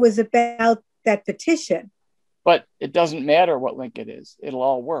 It was about that petition. But it doesn't matter what link it is. It'll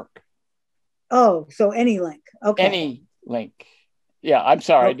all work. Oh, so any link. Okay. Any link. Yeah, I'm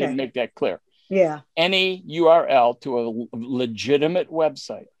sorry. Okay. I didn't make that clear. Yeah. Any URL to a legitimate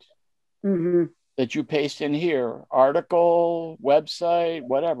website Mm-hmm. that you paste in here, article, website,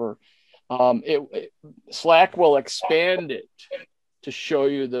 whatever, Slack will expand it to show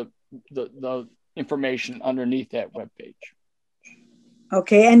you the information underneath that web page.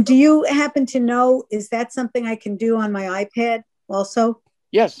 Okay. And do you happen to know, is that something I can do on my iPad also?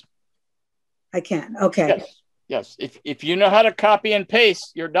 Yes. I can. Okay. Yes. Yes. If you know how to copy and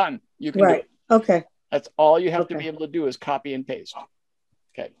paste, you're done. You can do it. Okay. That's all you have to be able to do is copy and paste.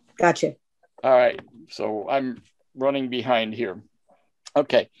 Okay. Gotcha. All right. So I'm running behind here.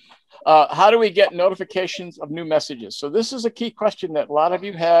 Okay. How do we get notifications of new messages? So this is a key question that a lot of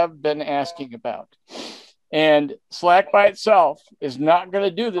you have been asking about. And Slack by itself is not going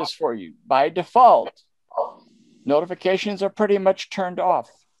to do this for you. By default, notifications are pretty much turned off.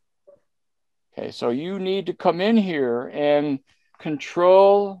 Okay, so you need to come in here and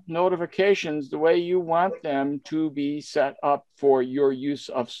control notifications the way you want them to be set up for your use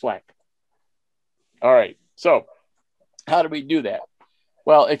of Slack. All right, so how do we do that?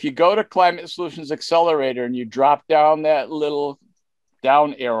 Well, if you go to Climate Solutions Accelerator and you drop down that little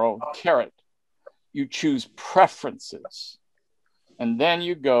down arrow caret, you choose Preferences, and then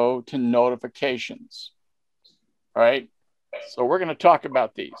you go to Notifications. All right, so we're going to talk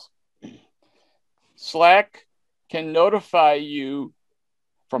about these. Slack can notify you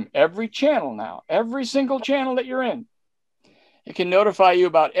from every channel now, every single channel that you're in. It can notify you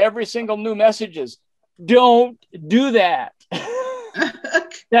about every single new messages. Don't do that.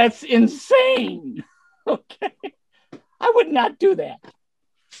 That's insane. Okay. I would not do that.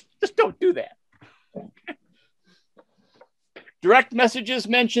 Just don't do that. Okay. Direct messages,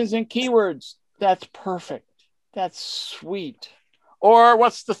 mentions, and keywords. That's perfect. That's sweet. Or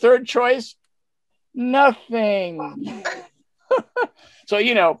what's the third choice? Nothing. So,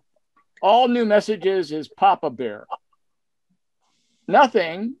 you know, all new messages is Papa Bear.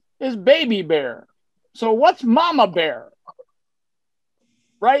 Nothing is Baby Bear. So what's Mama Bear?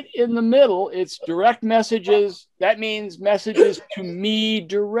 Right in the middle, it's direct messages. That means messages to me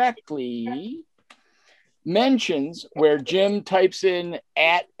directly. Mentions, where Jim types in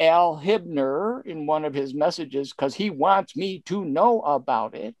 @Al Hibner in one of his messages because he wants me to know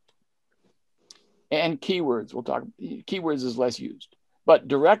about it. and keywords. We'll talk, keywords is less used, but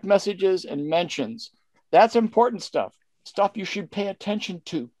direct messages and mentions, that's important stuff you should pay attention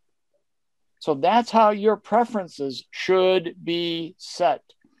to. So that's how your preferences should be set.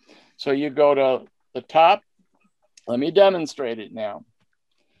 So you go to the top. Let me demonstrate it now.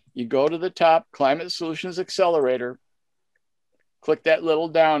 You go to the top, Climate Solutions Accelerator, click that little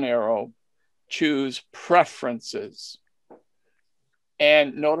down arrow, choose Preferences.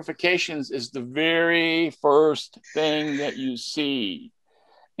 And notifications is the very first thing that you see.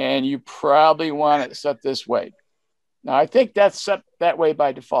 And you probably want it set this way. Now, I think that's set that way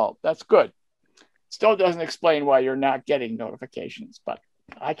by default. That's good. Still doesn't explain why you're not getting notifications, but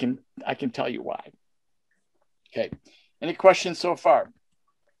I can tell you why. Okay. Any questions so far?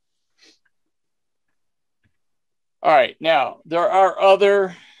 All right. Now, there are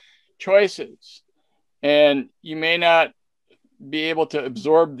other choices, and you may not be able to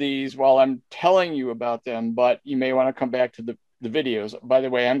absorb these while I'm telling you about them, but you may want to come back to the videos. By the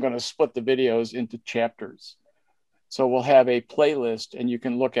way, I'm going to split the videos into chapters. So we'll have a playlist, and you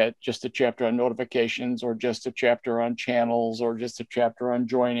can look at just a chapter on notifications, or just a chapter on channels, or just a chapter on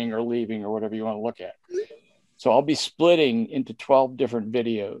joining or leaving, or whatever you want to look at. So I'll be splitting into 12 different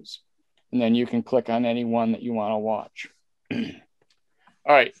videos, and then you can click on any one that you want to watch. All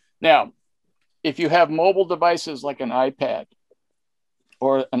right. Now, if you have mobile devices like an iPad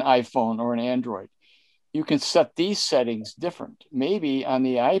or an iPhone or an Android, you can set these settings different. Maybe on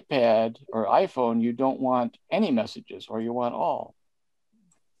the iPad or iPhone, you don't want any messages, or you want all.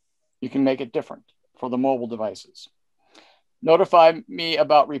 You can make it different for the mobile devices. Notify me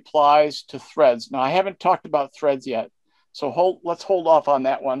about replies to threads. Now, I haven't talked about threads yet, so let's hold off on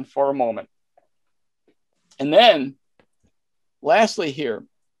that one for a moment. And then, lastly here,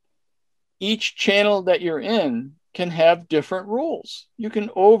 each channel that you're in can have different rules. You can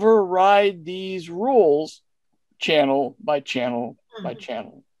override these rules channel by channel by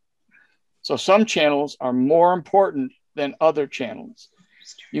channel. So some channels are more important than other channels.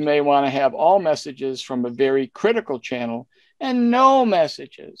 You may want to have all messages from a very critical channel and no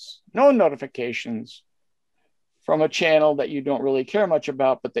messages, no notifications from a channel that you don't really care much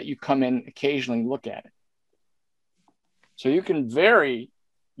about, but that you come in occasionally and look at it. So you can vary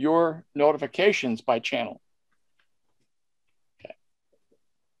your notifications by channel.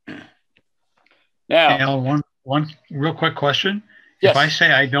 Now, Al, one real quick question. Yes. If I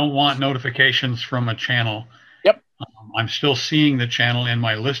say I don't want notifications from a channel, yep, I'm still seeing the channel in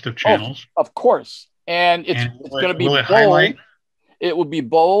my list of channels. Oh, of course. And it's going to be bold. Highlight? It will be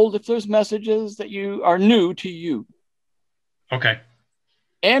bold if there's messages that are new to you. Okay.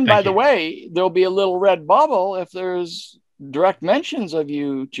 And by the way, there'll be a little red bubble if there's direct mentions of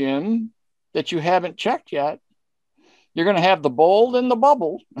you, Jim, that you haven't checked yet. You're going to have the bold and the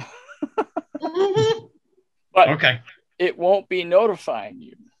bubble. But okay, it won't be notifying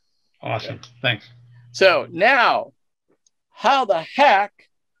you. Awesome. Okay. Thanks. So now, how the heck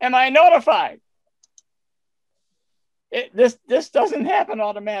am I notified? This doesn't happen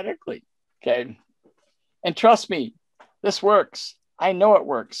automatically. Okay. And trust me, this works. I know it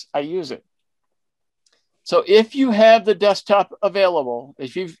works. I use it. So if you have the desktop available,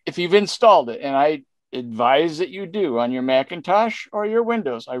 if you've installed it, and I advise that you do on your Macintosh or your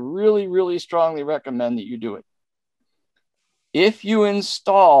Windows, I really, really strongly recommend that you do it. If you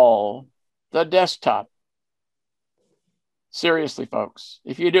install the desktop, seriously, folks,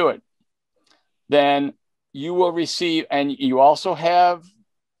 if you do it, then you will receive, and you also have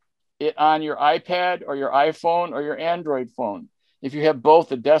it on your iPad or your iPhone or your Android phone. If you have both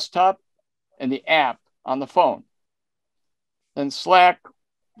the desktop and the app on the phone, then Slack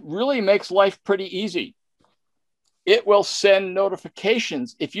really makes life pretty easy. It will send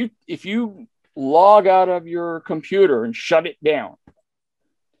notifications. If you log out of your computer and shut it down,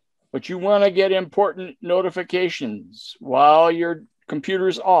 but you want to get important notifications while your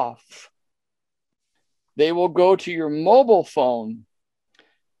computer's off, they will go to your mobile phone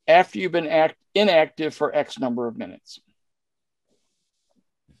after you've been inactive for X number of minutes.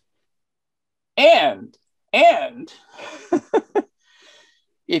 And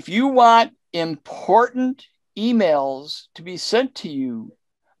if you want important emails to be sent to you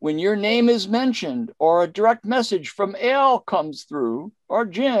when your name is mentioned, or a direct message from Al comes through, or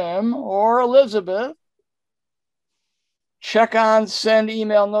Jim, or Elizabeth, check on send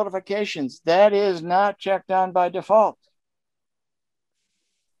email notifications. That is not checked on by default.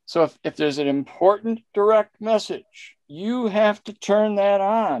 So if there's an important direct message, you have to turn that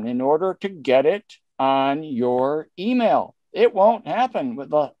on in order to get it on your email. It won't happen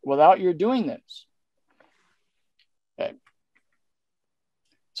without you doing this. Okay.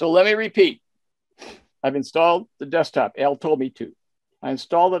 So let me repeat. I've installed the desktop. Al told me to. I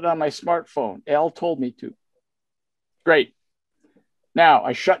installed it on my smartphone. Al told me to. Great. Now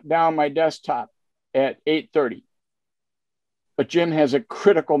I shut down my desktop at 8:30. But Jim has a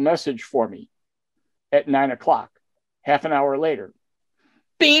critical message for me at 9 o'clock, half an hour later.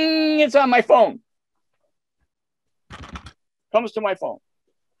 Bing, it's on my phone. Comes to my phone.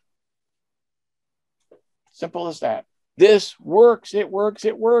 Simple as that. This works. It works.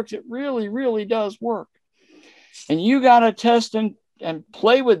 It works. It really, really does work. And you got to test and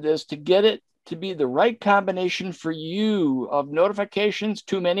play with this to get it to be the right combination for you of notifications.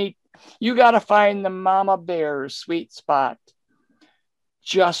 Too many. You got to find the mama bear's sweet spot.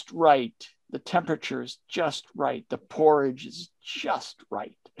 Just right. The temperature is just right. The porridge is just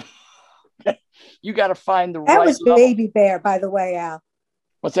right. You got to find the right. That was level. Baby Bear, by the way, Al.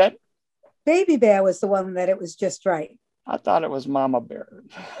 What's that? Baby Bear was the one that it was just right. I thought it was Mama Bear.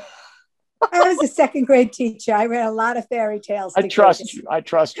 I was a second grade teacher. I read a lot of fairy tales. I trust you. I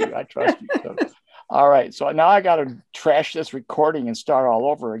trust you. I trust you. So, all right. So now I got to trash this recording and start all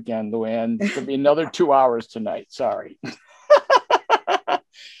over again, Luann. It's going to be another 2 hours tonight. Sorry.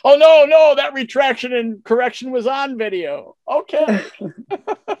 Oh, no. That retraction and correction was on video. Okay.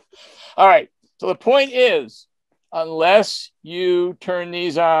 All right. So the point is, unless you turn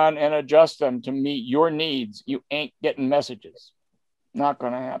these on and adjust them to meet your needs, you ain't getting messages. Not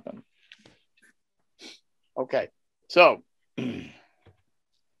going to happen. Okay. So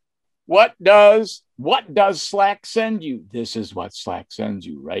what does Slack send you? This is what Slack sends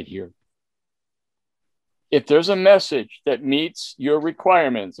you right here. If there's a message that meets your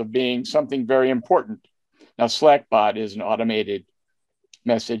requirements of being something very important. Now, Slackbot is an automated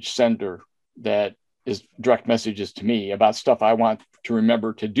message sender that is direct messages to me about stuff I want to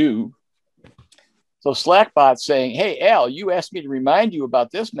remember to do. So Slackbot's saying, hey, Al, you asked me to remind you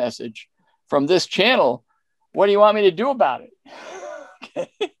about this message from this channel. What do you want me to do about it? Okay.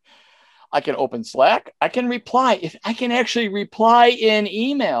 I can open Slack. I can reply. If I can actually reply in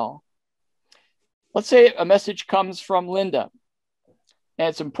email. Let's say a message comes from Linda and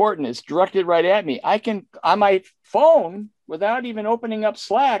it's important. It's directed right at me. I can, on my phone, without even opening up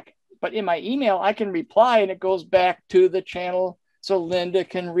Slack, but in my email, I can reply and it goes back to the channel so Linda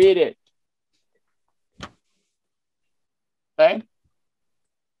can read it. Okay.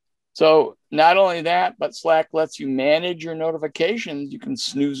 So not only that, but Slack lets you manage your notifications. You can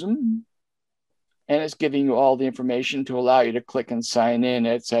snooze them. And it's giving you all the information to allow you to click and sign in,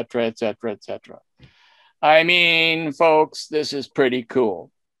 et cetera, et cetera, et cetera. I mean, folks, this is pretty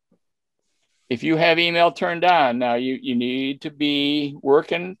cool. If you have email turned on, now you need to be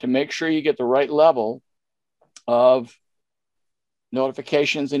working to make sure you get the right level of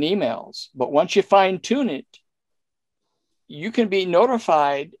notifications and emails. But once you fine tune it, you can be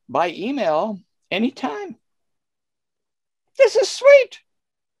notified by email anytime. This is sweet.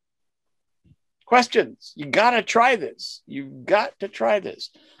 Questions. You got to try this. You've got to try this.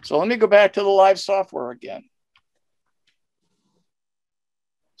 So let me go back to the live software again.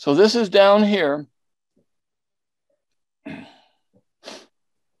 So this is down here.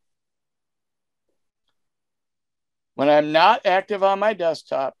 When I'm not active on my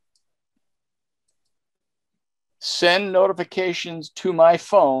desktop, send notifications to my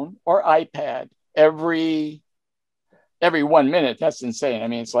phone or iPad every 1 minute. That's insane. I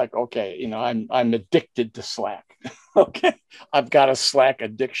mean, it's like, okay, you know, I'm addicted to Slack. Okay. I've got a Slack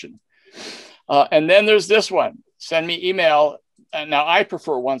addiction. And then there's this one, send me email. And now I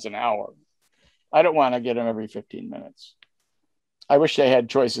prefer once an hour. I don't want to get them every 15 minutes. I wish they had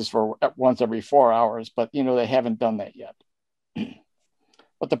choices for once every 4 hours, but you know, they haven't done that yet.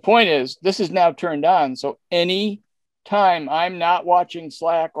 But the point is, this is now turned on. So any time I'm not watching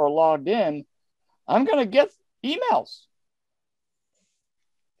Slack or logged in, I'm going to get emails.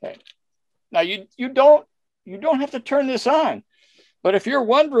 Okay. Now you don't have to turn this on, but if you're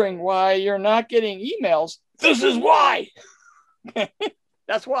wondering why you're not getting emails, this is why.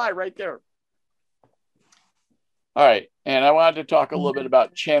 That's why right there. All right. And I wanted to talk a little bit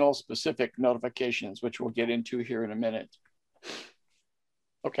about channel specific notifications, which we'll get into here in a minute.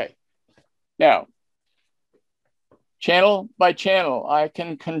 Okay. Now, channel by channel, I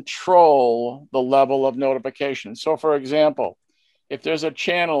can control the level of notification. So for example, if there's a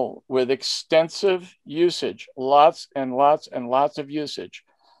channel with extensive usage, lots and lots and lots of usage,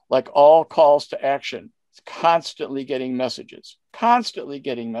 like all calls to action, it's constantly getting messages,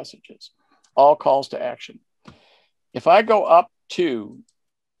 all calls to action. If I go up to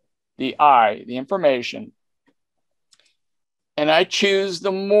the information, and I choose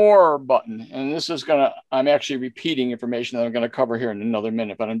the more button, and this is I'm actually repeating information that I'm going to cover here in another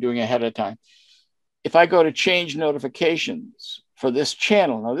minute, but I'm doing it ahead of time. if I go to change notifications for this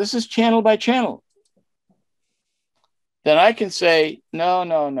channel, now this is channel by channel, then I can say,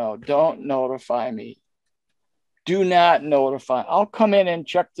 no, don't notify me. Do not notify. I'll come in and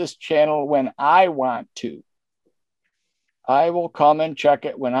check this channel when I want to. I will come and check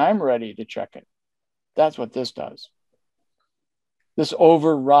it when I'm ready to check it. That's what this does. This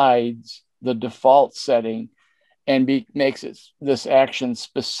overrides the default setting and makes this action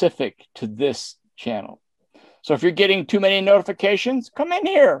specific to this channel. So if you're getting too many notifications, come in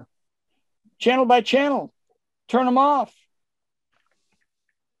here, channel by channel, turn them off.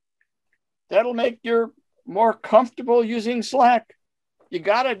 That'll make you more comfortable using Slack. You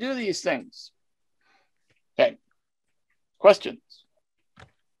got to do these things. Okay. Questions?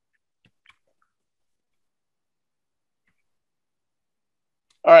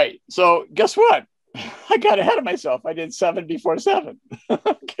 All right. So guess what? I got ahead of myself. I did 7 before 7.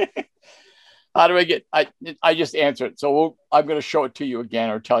 Okay. How do I get? I just answered. So I'm going to show it to you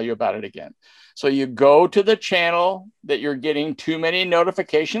again or tell you about it again. So you go to the channel that you're getting too many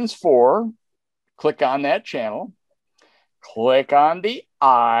notifications for. Click on that channel. Click on the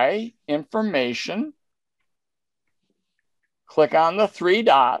I information. Click on the 3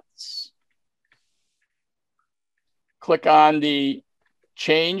 dots. Click on the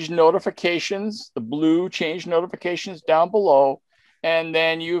change notifications, the blue change notifications down below, and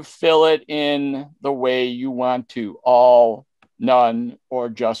then you fill it in the way you want to, all, none, or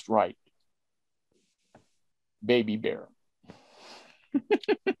just right. Baby bear.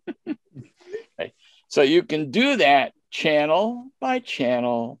 Okay. So you can do that channel by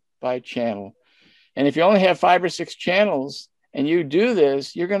channel by channel. And if you only have 5 or 6 channels and you do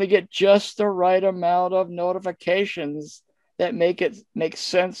this, you're going to get just the right amount of notifications that make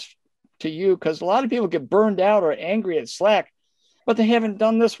sense to you, because a lot of people get burned out or angry at Slack, but they haven't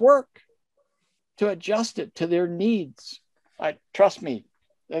done this work to adjust it to their needs. Trust me,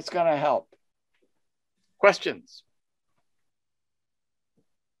 that's going to help. Questions?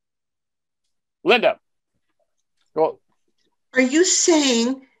 Linda, go. Are you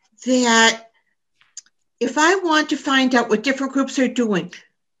saying that if I want to find out what different groups are doing,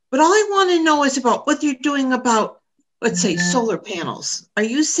 but all I want to know is about what you're doing about, let's say, solar panels, are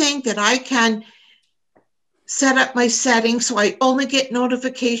you saying that I can set up my settings so I only get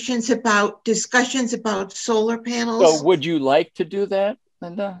notifications about discussions about solar panels? So would you like to do that,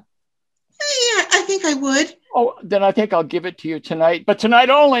 Linda? Yeah, I think I would. Oh, then I think I'll give it to you tonight, but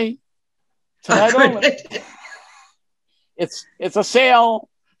tonight only. Tonight only. It's a sale,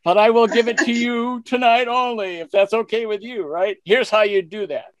 but I will give it to you tonight only, if that's okay with you, right? Here's how you do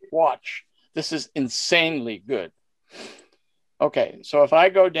that. Watch. This is insanely good. Okay, so if I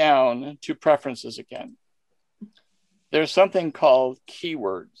go down to preferences again, there's something called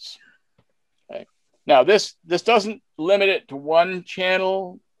keywords. Okay. Now, this doesn't limit it to one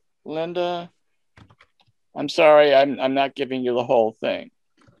channel, Linda. I'm sorry, I'm not giving you the whole thing.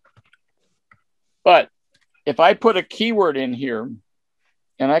 But if I put a keyword in here,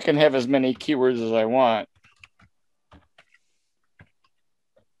 and I can have as many keywords as I want,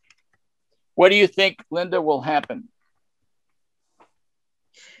 what do you think, Linda, will happen?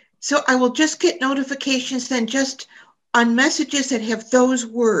 So I will just get notifications then just on messages that have those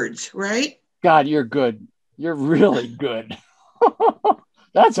words, right? God, you're good. You're really good.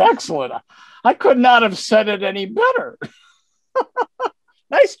 That's excellent. I could not have said it any better.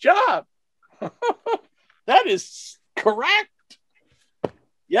 Nice job. That is correct.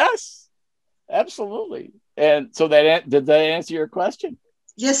 Yes, absolutely. And so did that answer your question?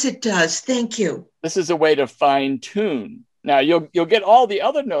 Yes, it does. Thank you. This is a way to fine tune. Now you'll get all the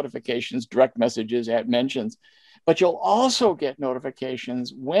other notifications, direct messages, at mentions, but you'll also get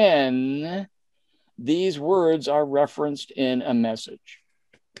notifications when these words are referenced in a message.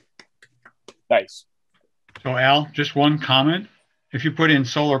 Nice. So Al, just one comment. If you put in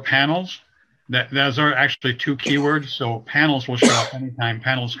solar panels, those are actually 2 keywords. So panels will show up anytime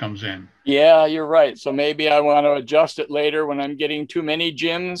panels comes in. Yeah, you're right. So maybe I want to adjust it later when I'm getting too many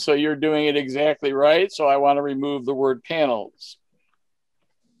gyms. So you're doing it exactly right. So I want to remove the word panels.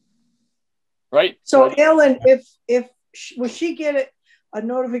 Right? So Ellen, will she get a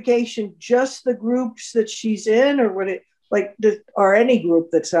notification just the groups that she's in, or would it or any group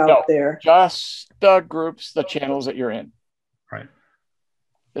that's out there? Just the groups, the channels that you're in. Right.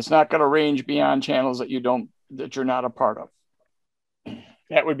 It's not going to range beyond channels that you're not a part of.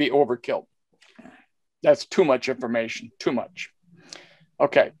 That would be overkill. That's too much information, too much.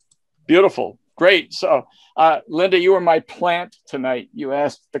 Okay, beautiful, great. So Linda, you were my plant tonight. You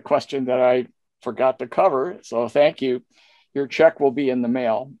asked the question that I forgot to cover. So thank you. Your check will be in the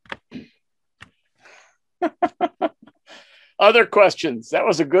mail. Other questions? That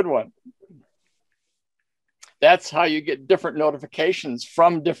was a good one. That's how you get different notifications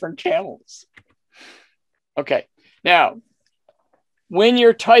from different channels. Okay. Now, when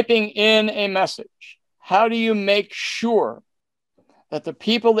you're typing in a message, how do you make sure that the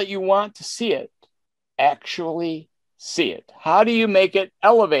people that you want to see it actually see it? How do you make it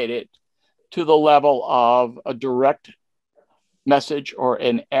elevated to the level of a direct message or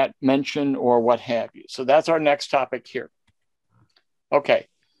an at mention or what have you? So that's our next topic here. Okay,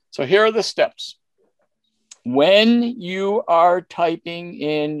 so here are the steps. When you are typing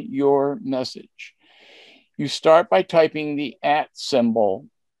in your message, you start by typing the at symbol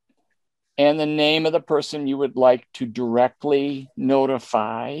and the name of the person you would like to directly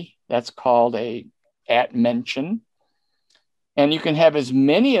notify. That's called a at mention. And you can have as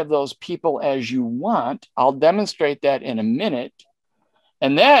many of those people as you want. I'll demonstrate that in a minute.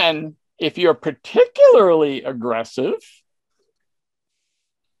 And then if you're particularly aggressive,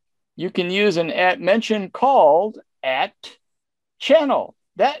 you can use an at mention called at channel.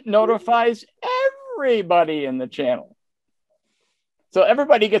 That notifies everybody in the channel. So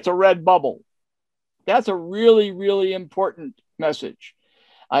everybody gets a red bubble. That's a really, really important message.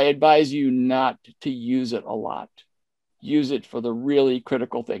 I advise you not to use it a lot. Use it for the really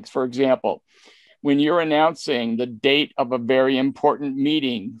critical things. For example, when you're announcing the date of a very important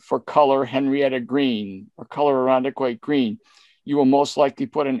meeting for color Henrietta Green or color Irondequoit Green, you will most likely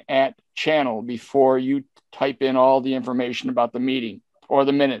put an at channel before you type in all the information about the meeting or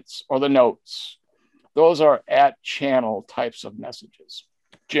the minutes or the notes. Those are at channel types of messages.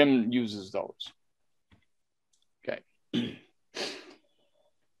 Jim uses those. Okay.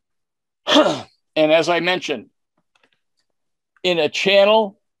 And as I mentioned, in a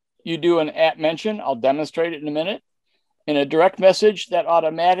channel, you do an at mention. I'll demonstrate it in a minute. In a direct message, that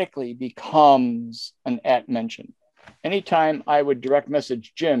automatically becomes an at mention. Anytime I would direct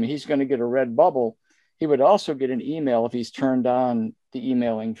message Jim, he's going to get a red bubble. He would also get an email if he's turned on the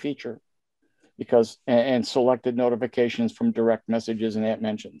emailing feature because and selected notifications from direct messages and at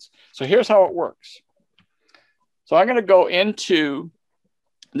mentions. So here's how it works. So I'm going to go into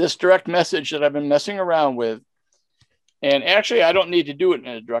this direct message that I've been messing around with. And actually, I don't need to do it in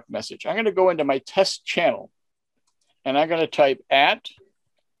a direct message. I'm going to go into my test channel and I'm going to type at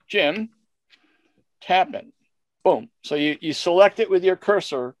Jim Tappan. Boom. So you select it with your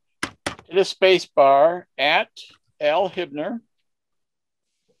cursor, hit a space bar at Al Hibner.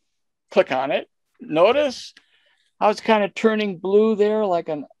 Click on it. Notice how it's kind of turning blue there, like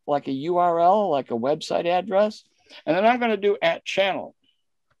a URL, like a website address. And then I'm going to do at channel.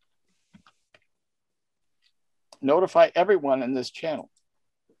 Notify everyone in this channel.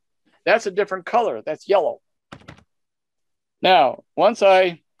 That's a different color. That's yellow. Now, once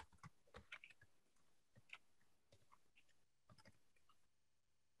I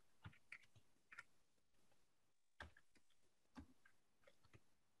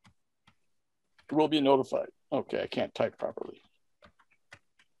will be notified. Okay, I can't type properly.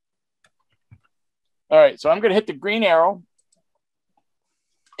 All right, so I'm going to hit the green arrow.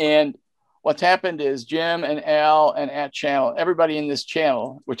 And what's happened is Jim and Al and at channel, everybody in this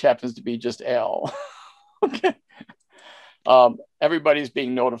channel, which happens to be just Al, okay, everybody's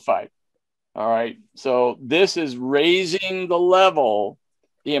being notified. All right, so this is raising the level.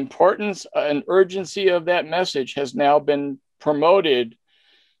 The importance and urgency of that message has now been promoted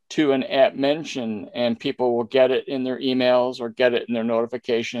to an at mention, and people will get it in their emails or get it in their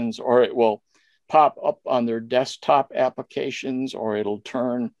notifications, or it will pop up on their desktop applications, or it'll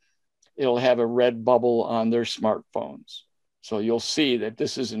have a red bubble on their smartphones. So you'll see that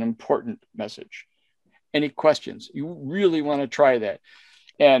this is an important message. Any questions? You really want to try that.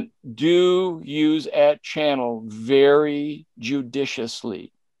 And do use at channel very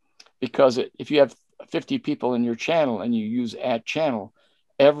judiciously, because if you have 50 people in your channel and you use at channel,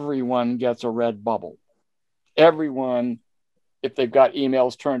 everyone gets a red bubble. Everyone, if they've got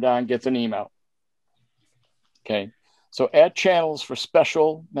emails turned on, gets an email. Okay. So add channels for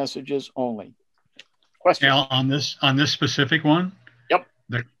special messages only. Question? Al, on this specific one, yep.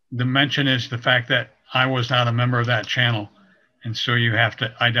 The mention is the fact that I was not a member of that channel. And so you have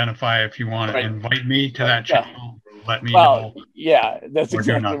to identify if you want to invite me to that channel, or let me know. Yeah, that's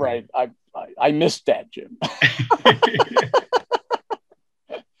exactly right. I missed that, Jim.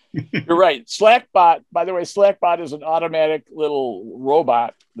 You're right. Slackbot, by the way, Slackbot is an automatic little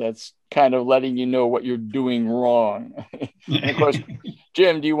robot that's kind of letting you know what you're doing wrong. And of course,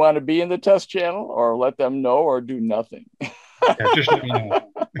 Jim, do you want to be in the test channel or let them know or do nothing? Yeah, just let me know.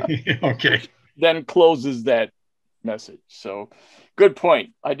 Okay. Then closes that message. So Good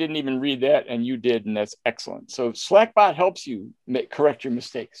point. I didn't even read that, and you did, and that's excellent. So Slackbot helps you correct your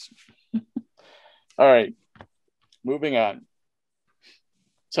mistakes. All right, moving on.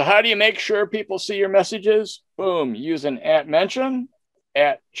 So how do you make sure people see your messages? Boom, use an @mention,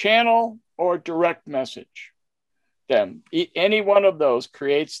 @channel, or direct message them. Any one of those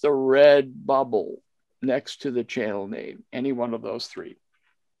creates the red bubble next to the channel name, any one of those three.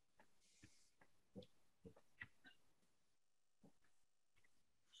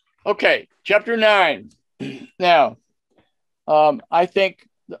 Okay, chapter 9. Now, I think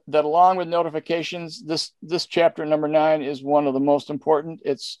that along with notifications, this chapter number 9 is one of the most important.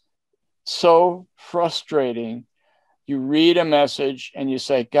 It's so frustrating. You read a message and you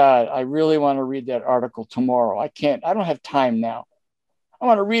say, God, I really want to read that article tomorrow. I don't have time now. I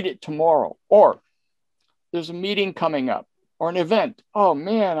want to read it tomorrow. Or there's a meeting coming up or an event. Oh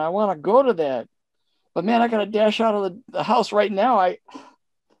man, I want to go to that. But man, I got to dash out of the house right now.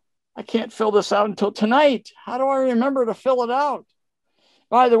 I can't fill this out until tonight. How do I remember to fill it out?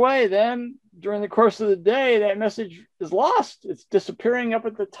 By the way, then during the course of the day, that message is lost. It's disappearing up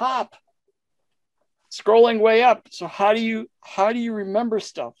at the top, scrolling way up. So how do you remember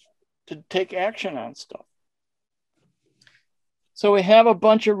stuff to take action on stuff? So we have a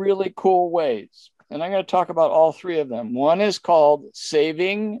bunch of really cool ways, and I'm going to talk about all three of them. One is called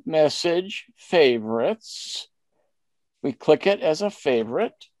saving message favorites. We click it as a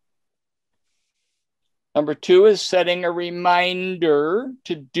favorite. Number 2 is setting a reminder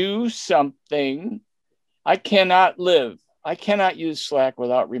to do something. I cannot use Slack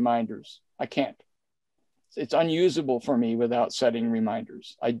without reminders. I can't. It's unusable for me without setting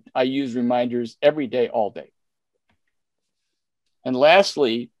reminders. I use reminders every day, all day. And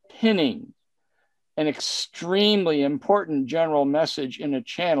lastly, pinning. An extremely important general message in a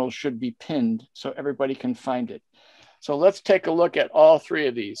channel should be pinned so everybody can find it. So let's take a look at all three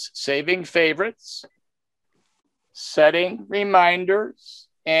of these. Saving favorites, setting reminders,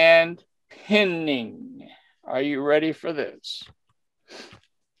 and pinning. Are you ready for this?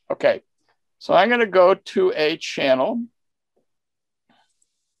 Okay, so I'm going to go to a channel.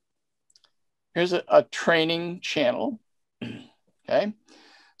 Here's a training channel. Okay,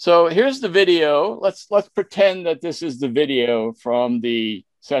 so here's the video. Let's pretend that this is the video from the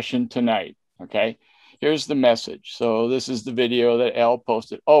session tonight. Okay, here's the message. So this is the video that Al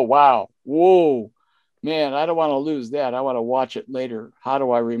posted. Oh, wow. Whoa. Man, I don't want to lose that. I want to watch it later. How do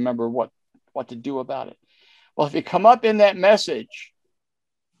I remember what to do about it? Well, if you come up in that message,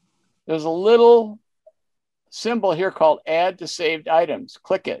 there's a little symbol here called Add to Saved Items.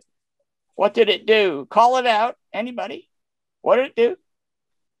 Click it. What did it do? Call it out. Anybody? What did it do?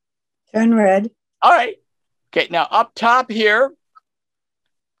 Turn red. All right. Okay, now up top here,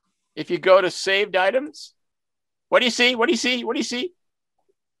 if you go to Saved Items, what do you see? What do you see? What do you see?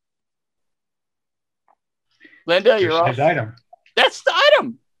 Linda, you're off. Item. That's the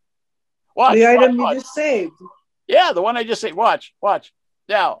item. Watch. The item watch. you just saved. Yeah, the one I just saved. Watch.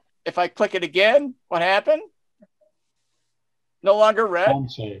 Now, if I click it again, what happened? No longer red.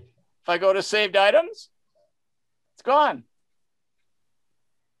 Unsaved. If I go to saved items, it's gone.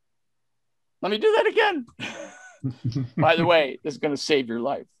 Let me do that again. By the way, this is going to save your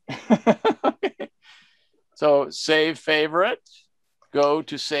life. So save favorite, go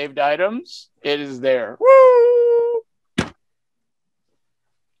to saved items. It is there. Woo!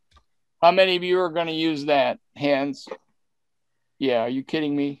 How many of you are going to use that? Hands. Yeah, are you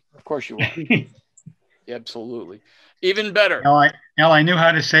kidding me? Of course you are. Absolutely. Even better. I knew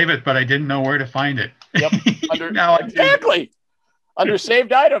how to save it, but I didn't know where to find it. Yep. Exactly. Under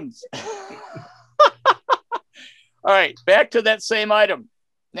saved items. All right, back to that same item.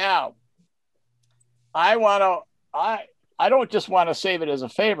 Now, I don't just want to save it as a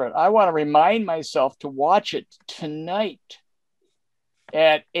favorite. I want to remind myself to watch it tonight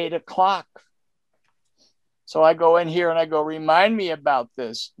at 8 o'clock. So I go in here and I go, remind me about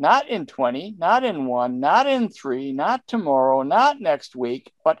this. Not in 20, not in 1, not in 3, not tomorrow, not next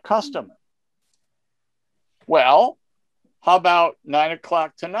week, but custom. Well, how about 9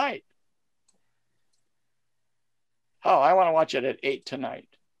 o'clock tonight? Oh, I want to watch it at 8 tonight.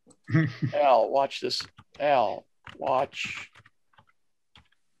 Al, watch this. Al, watch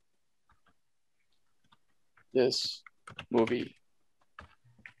this movie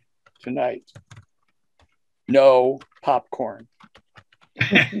tonight. No popcorn.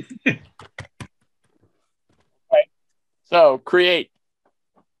 Right. So create.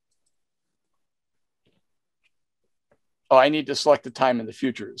 Oh, I need to select the time in the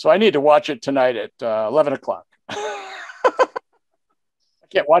future. So I need to watch it tonight at 11 o'clock. I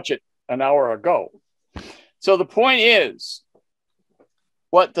can't watch it an hour ago. So the point is,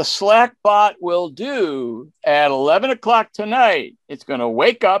 what the Slack bot will do at 11 o'clock tonight, it's going to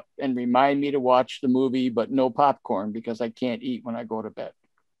wake up and remind me to watch the movie, but no popcorn because I can't eat when I go to bed.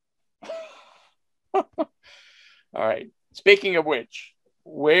 All right. Speaking of which,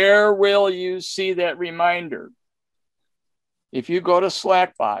 where will you see that reminder? If you go to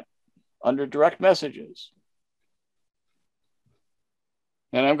Slackbot under direct messages,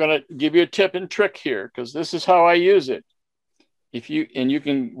 and I'm going to give you a tip and trick here because this is how I use it. You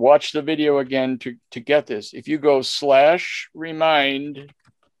can watch the video again to get this. If you go /remind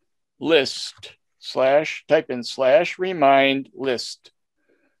list type in /remind list,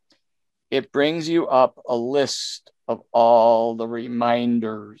 it brings you up a list of all the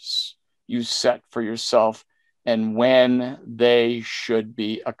reminders you set for yourself and when they should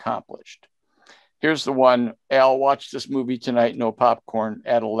be accomplished. Here's the one: Al, watch this movie tonight, no popcorn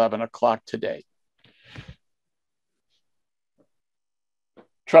at 11 o'clock today.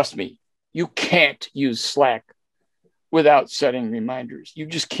 Trust me, you can't use Slack without setting reminders. You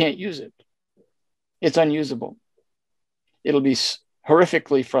just can't use it. It's unusable. It'll be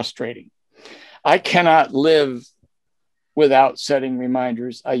horrifically frustrating. I cannot live without setting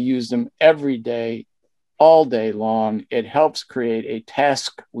reminders. I use them every day, all day long. It helps create a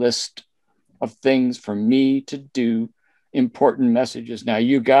task list of things for me to do, important messages. Now,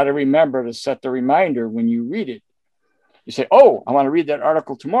 you got to remember to set the reminder when you read it. You say, oh, I want to read that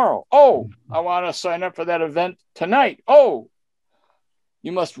article tomorrow. Oh, I want to sign up for that event tonight. Oh,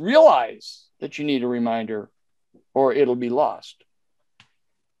 you must realize that you need a reminder or it'll be lost.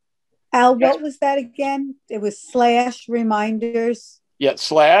 Al, what was that again? It was /reminders. Yeah,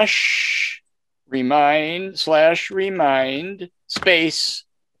 /remind space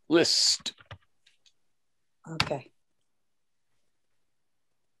list. Okay.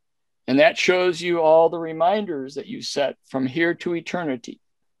 And that shows you all the reminders that you set from here to eternity.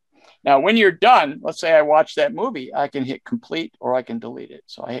 Now, when you're done, let's say I watch that movie, I can hit complete or I can delete it.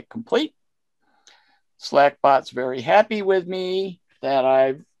 So I hit complete. Slackbot's very happy with me that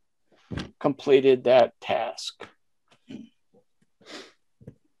I've completed that task.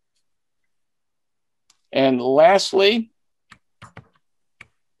 And lastly,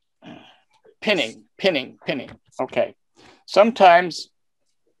 pinning. Okay. Sometimes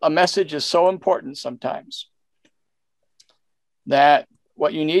a message is so important sometimes that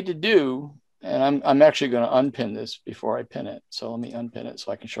what you need to do, and I'm actually going to unpin this before I pin it. So let me unpin it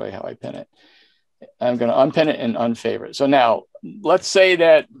so I can show you how I pin it. I'm going to unpin it and unfavorite. So now let's say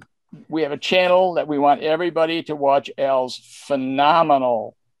that we have a channel that we want everybody to watch Al's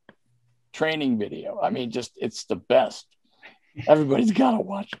phenomenal training video. I mean, it's the best. Everybody's got to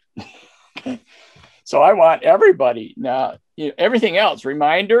watch it. Okay. So I want everybody now, everything else,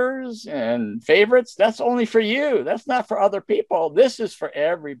 reminders and favorites, that's only for you. That's not for other people. This is for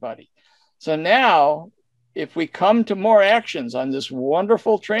everybody. So now if we come to more actions on this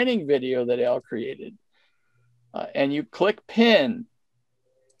wonderful training video that Al created, and you click pin,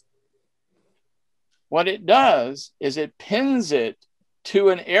 what it does is it pins it to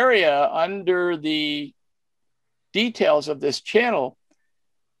an area under the details of this channel.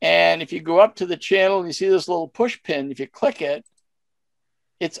 And if you go up to the channel and you see this little push pin, if you click it,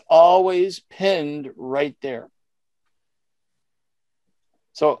 it's always pinned right there.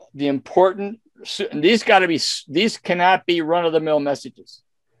 So the important, these cannot be run-of-the-mill messages.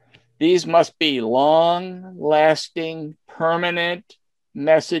 These must be long-lasting, permanent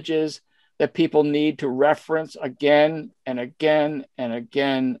messages that people need to reference again and again and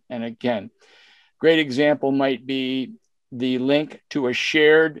again and again. Great example might be the link to a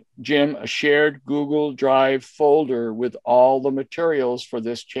shared Google Drive folder with all the materials for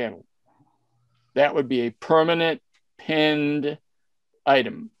this channel. That would be a permanent pinned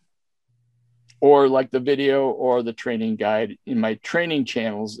item. Or like the video or the training guide. In my training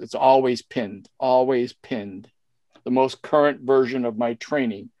channels, it's always pinned, always pinned. The most current version of my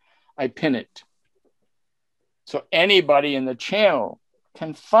training, I pin it. So anybody in the channel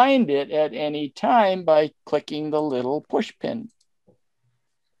can find it at any time by clicking the little push pin.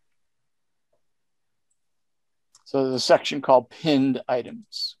 So there's a section called pinned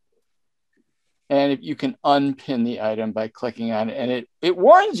items. And if you can unpin the item by clicking on it, and it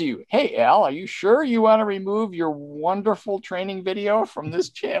warns you, hey, Al, are you sure you want to remove your wonderful training video from this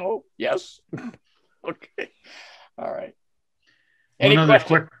channel? Yes. Okay. All right.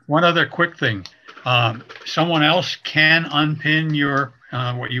 One other quick thing. Someone else can unpin your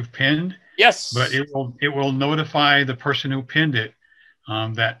what you've pinned. Yes. But it will notify the person who pinned it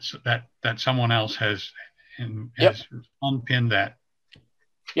that someone else has unpinned that.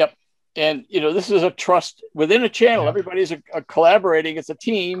 Yep. And, this is a trust within a channel. Everybody's a collaborating. It's a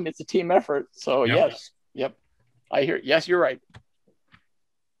team. It's a team effort. So yes. Yep. I hear. Yes, you're right.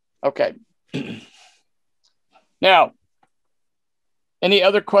 Okay. Now, any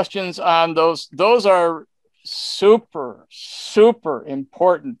other questions on those? Those are super, super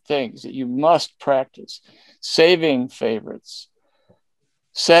important things that you must practice. Saving favorites,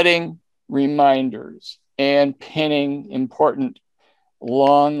 setting reminders, and pinning important,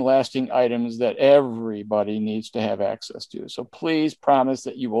 long-lasting items that everybody needs to have access to. So please promise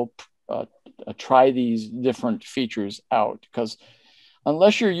that you will try these different features out, because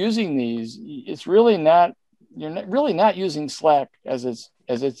unless you're using these, it's really not, you're really not using Slack as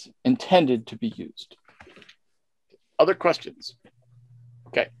it's intended to be used. Other questions?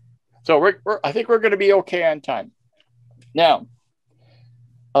 Okay, so I think we're going to be okay on time. Now,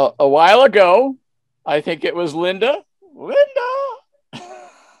 a while ago, I think it was Linda.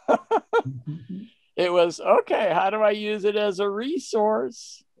 It was, okay, how do I use it as a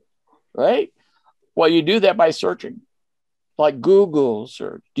resource? Right? Well, you do that by searching, like Google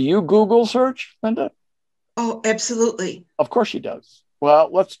search. Do you Google search, Linda? Oh, absolutely. Of course she does. Well,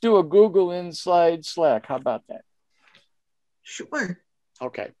 let's do a Google inside Slack. How about that? Sure.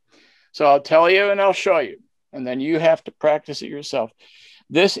 Okay. So I'll tell you and I'll show you, and then you have to practice it yourself.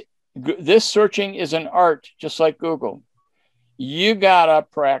 This searching is an art, just like Google. You got to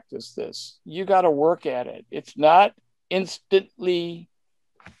practice this. You got to work at it. It's not instantly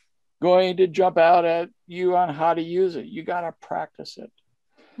going to jump out at you on how to use it. You got to practice it.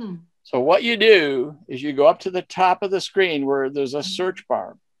 So what you do is you go up to the top of the screen where there's a search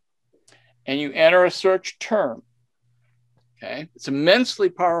bar, and you enter a search term. Okay. It's immensely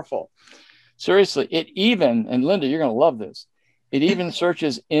powerful. Seriously, it even, and Linda, you're going to love this, it even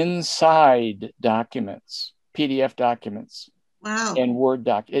searches inside documents, PDF documents. Wow. And Word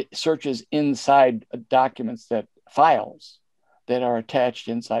doc. It searches inside documents, files that are attached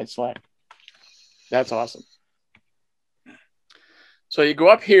inside Slack. That's awesome. So you go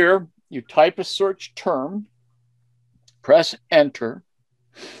up here, you type a search term, press enter,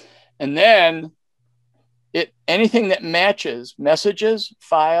 and then anything that matches messages,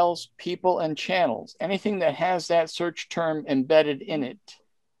 files, people, and channels, anything that has that search term embedded in it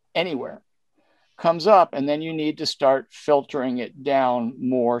anywhere comes up, and then you need to start filtering it down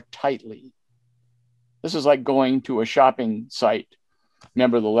more tightly. This is like going to a shopping site.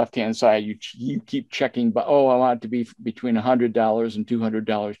 Remember the left-hand side, you keep checking, but I want it to be between $100 and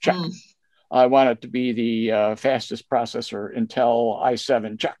 $200, check. I want it to be the fastest processor, Intel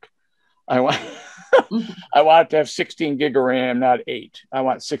i7, check. I want it to have 16 gig of RAM, not 8. I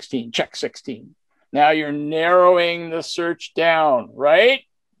want 16, check 16. Now you're narrowing the search down, right?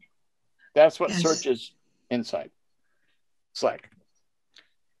 That's what search is inside Slack.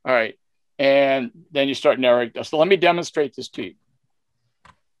 All right. And then you start narrowing. So let me demonstrate this to you.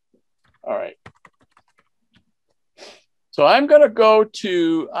 All right. So I'm going to go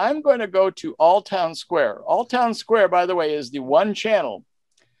to Alltown Square. Alltown Square, by the way, is the one channel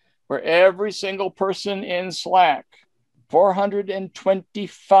where every single person in Slack,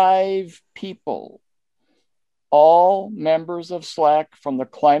 425 people, all members of Slack from the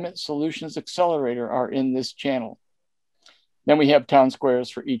Climate Solutions Accelerator are in this channel. Then we have town squares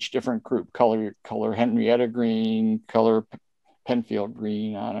for each different group, color Henrietta green, color Penfield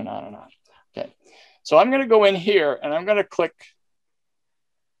green, on and on and on. Okay, so I'm going to go in here and I'm going to click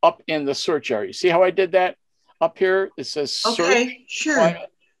up in the search area. See how I did that? Up here, it says search. Okay, sure. Climate.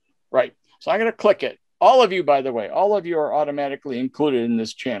 Right, so I'm going to click it. All of you, by the way, all of you are automatically included in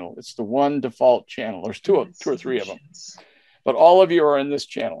this channel. It's the one default channel. There's two or three of them, but all of you are in this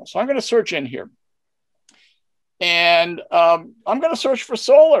channel. So I'm going to search in here. And I'm going to search for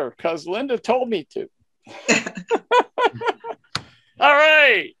solar because Linda told me to. All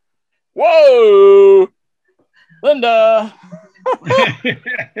right. Whoa, Linda.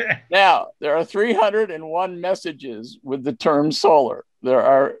 Now, there are 301 messages with the term solar. There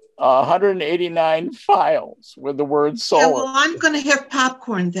are 189 files with the word solar. Yeah, well, I'm going to have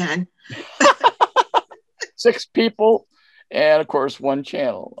popcorn then. 6 people, and of course, 1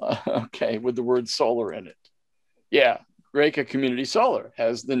 channel. Okay, with the word solar in it. Yeah, Reka Community Solar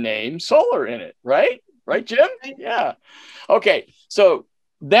has the name solar in it, right? Right, Jim? Yeah. Okay, so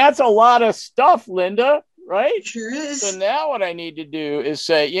that's a lot of stuff, Linda, right? Sure is. So now what I need to do is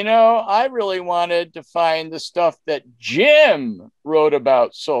say, I really wanted to find the stuff that Jim wrote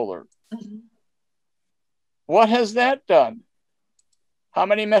about solar. Mm-hmm. What has that done? How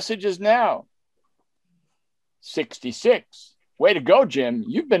many messages now? 66. Way to go, Jim.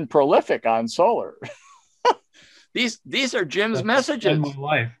 You've been prolific on solar. These are Jim's That's messages. my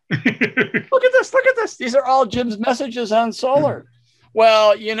life. Look at this. Look at this. These are all Jim's messages on Solar.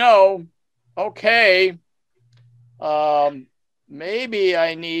 Well, okay. Maybe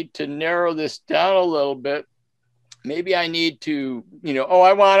I need to narrow this down a little bit. Maybe I need to,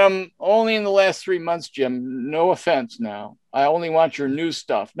 I want them only in the last 3 months, Jim. No offense now. I only want your new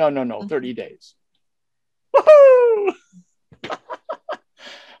stuff. No, 30 days. Woohoo!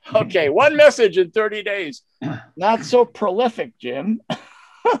 Okay, one message in 30 days. Not so prolific, Jim.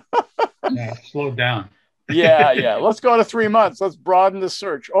 Yeah, slow down. Yeah. Let's go to 3 months. Let's broaden the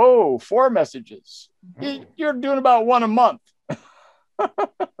search. Oh, 4 messages. You're doing about 1 a month.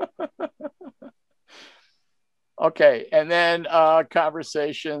 Okay, and then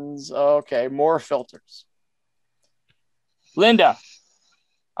conversations. Okay, more filters. Linda,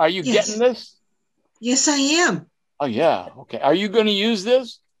 are you getting this? Yes, I am. Oh, yeah. Okay. Are you going to use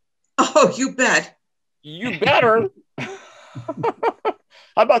this? Oh, you bet. You better. How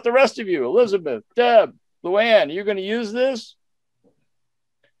about the rest of you? Elizabeth, Deb, Luann, are you going to use this?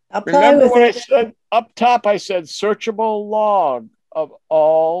 I'll play Remember with when I it. said up top, I said searchable log of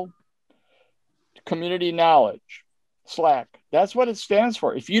all community knowledge, Slack. That's what it stands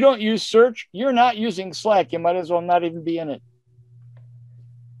for. If you don't use search, you're not using Slack. You might as well not even be in it.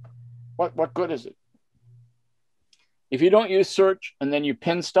 What good is it? If you don't use search and then you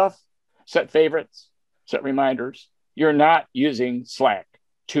pin stuff, set favorites, set reminders, you're not using Slack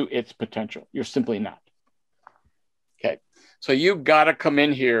to its potential. You're simply not. Okay. So you've got to come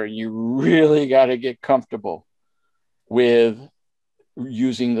in here and you really got to get comfortable with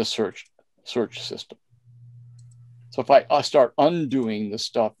using the search system. So if I start undoing the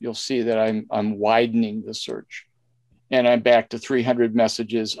stuff, you'll see that I'm widening the search. And I'm back to 300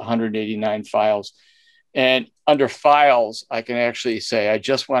 messages, 189 files. And under files, I can actually say, I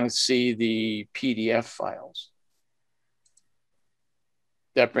just want to see the PDF files.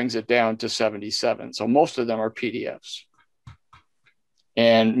 That brings it down to 77. So most of them are PDFs.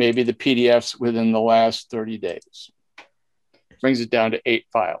 And maybe the PDFs within the last 30 days. Brings it down to 8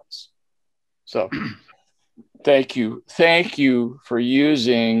 files. So thank you. Thank you for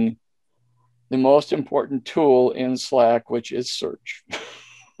using the most important tool in Slack, which is search.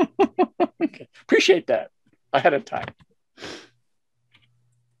 Okay. Appreciate that ahead of time.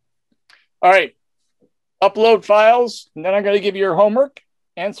 All right. Upload files, and then I'm going to give you your homework,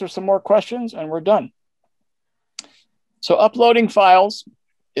 answer some more questions, and we're done. So uploading files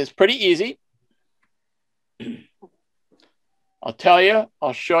is pretty easy. I'll tell you,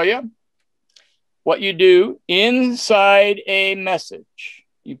 I'll show you what you do inside a message.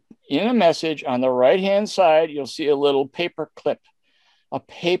 In a message on the right-hand side, you'll see a little paper clip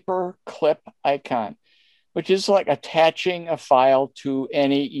icon, which is like attaching a file to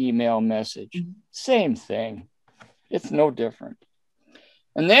any email message. Mm-hmm. Same thing. It's no different.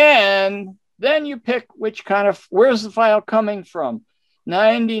 And then you pick which kind of, where's the file coming from?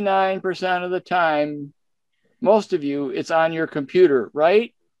 99% of the time, most of you, it's on your computer,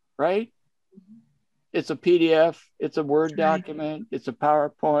 right? Right? It's a PDF, it's a Word document, it's a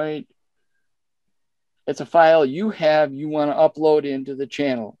PowerPoint. It's a file you want to upload into the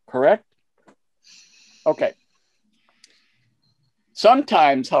channel, correct? Okay.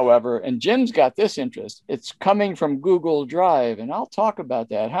 Sometimes, however, and Jim's got this interest, it's coming from Google Drive, and I'll talk about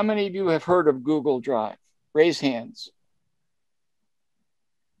that. How many of you have heard of Google Drive? Raise hands.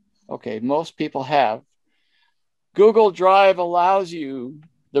 Okay, most people have. Google Drive allows you,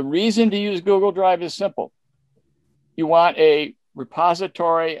 the reason to use Google Drive is simple. You want a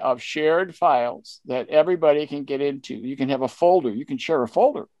repository of shared files that everybody can get into. You can have a folder. You can share a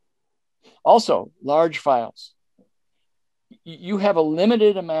folder. Also, large files. You have a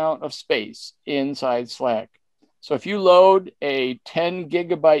limited amount of space inside Slack. So if you load a 10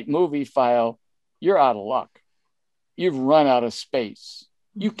 gigabyte movie file, you're out of luck. You've run out of space.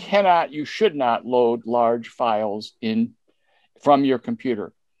 You should not load large files from your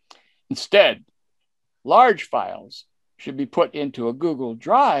computer. Instead, large files should be put into a Google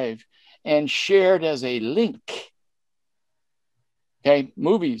Drive and shared as a link. Okay,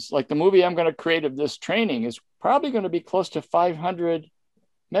 movies, like the movie I'm going to create of this training is probably going to be close to 500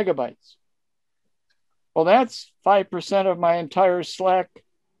 megabytes. Well, that's 5% of my entire Slack.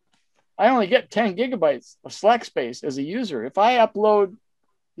 I only get 10 gigabytes of Slack space as a user. If I upload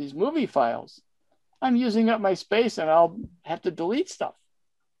these movie files, I'm using up my space and I'll have to delete stuff.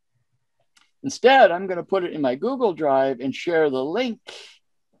 Instead, I'm going to put it in my Google Drive and share the link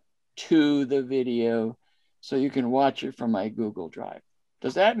to the video so you can watch it from my Google Drive.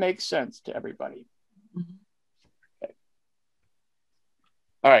 Does that make sense to everybody? Mm-hmm. Okay.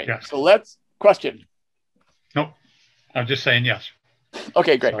 All right. Yes. So question. Nope. I'm just saying yes.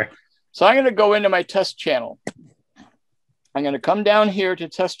 Okay, great. Sorry. So I'm going to go into my test channel. I'm going to come down here to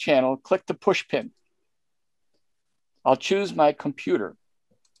test channel, click the push pin. I'll choose my computer.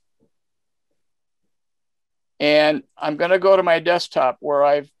 And I'm going to go to my desktop where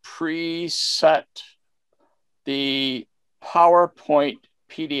I've preset the PowerPoint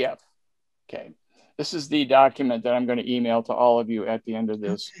PDF. Okay. This is the document that I'm going to email to all of you at the end of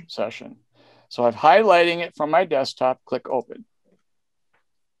this session. So I'm highlighting it from my desktop, click open.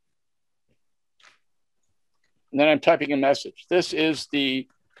 And then I'm typing a message. This is the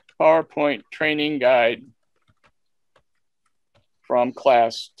PowerPoint training guide from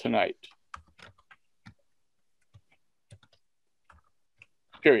class tonight.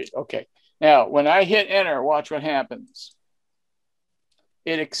 Period. Okay. Now, when I hit enter, watch what happens.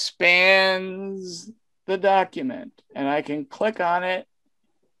 It expands the document, and I can click on it,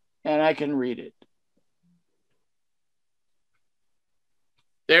 and I can read it.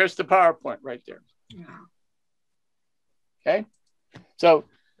 There's the PowerPoint right there. Yeah. Okay. So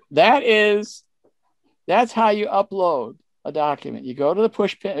that's how you upload a document. You go to the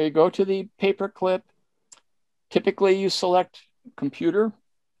push pin, you go to the paper clip. Typically, you select computer,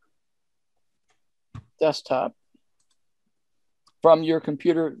 desktop. From your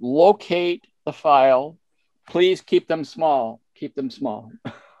computer, locate the file. Please keep them small. Keep them small.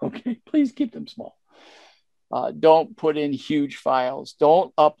 Okay, please keep them small. Don't put in huge files.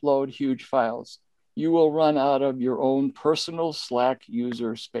 Don't upload huge files. You will run out of your own personal Slack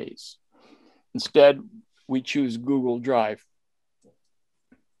user space. Instead, we choose Google Drive.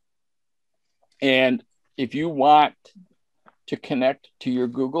 And if you want to connect to your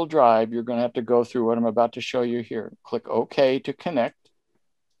Google Drive, you're going to have to go through what I'm about to show you here. Click OK to connect.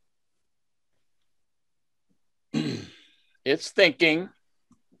 It's thinking.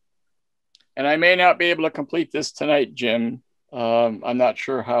 And I may not be able to complete this tonight, Jim. I'm not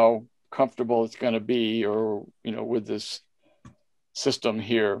sure how comfortable it's going to be, or with this system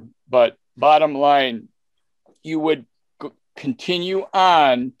here. But bottom line, you would continue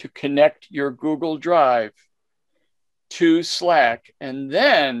on to connect your Google Drive to Slack. And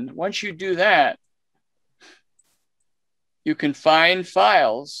then once you do that, you can find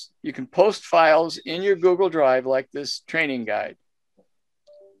files. You can post files in your Google Drive like this training guide.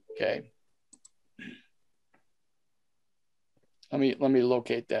 Okay. Let me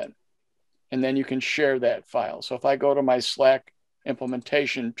locate that. And then you can share that file. So if I go to my Slack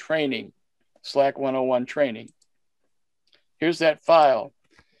implementation training, Slack 101 training, here's that file.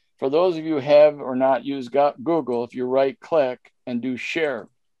 For those of you who have or not used Google, if you right click and do share.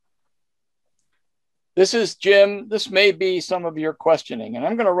 This is Jim. This may be some of your questioning, and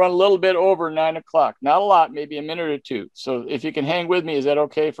I'm going to run a little bit over 9 o'clock. Not a lot, maybe a minute or two. So if you can hang with me, is that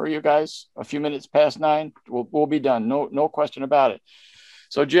okay for you guys? A few minutes past 9, we'll be done. No question about it.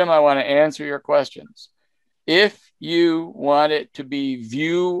 So Jim, I want to answer your questions. If you want it to be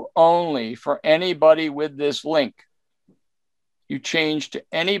view only for anybody with this link, you change to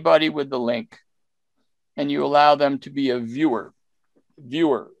anybody with the link, and you allow them to be a viewer.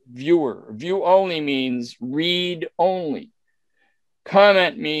 View only means read only.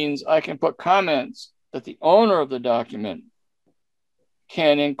 Comment means I can put comments that the owner of the document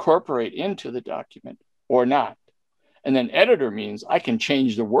can incorporate into the document or not. And then editor means I can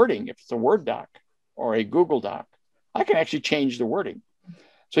change the wording. If it's a Word doc or a Google doc, I can actually change the wording.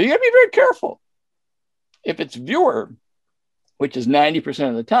 So you got to be very careful. If it's viewer, which is 90%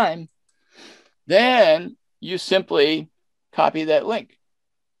 of the time, then you simply copy that link.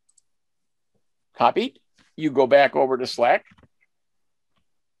 Copied, you go back over to Slack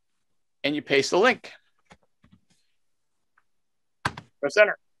and you paste the link. Press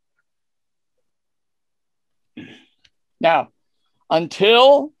enter. Now,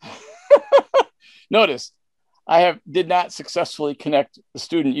 until, notice, I did not successfully connect the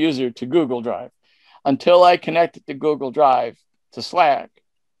student user to Google Drive. Until I connect the Google Drive to Slack,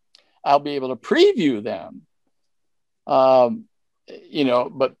 I'll be able to preview them. But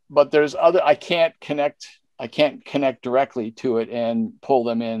there's other, I can't connect directly to it and pull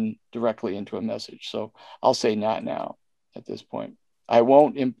them in directly into a message. So I'll say not now at this point. I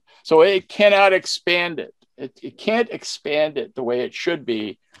won't, so it cannot expand it. It can't expand it the way it should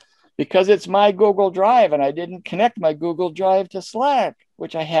be because it's my Google Drive and I didn't connect my Google Drive to Slack,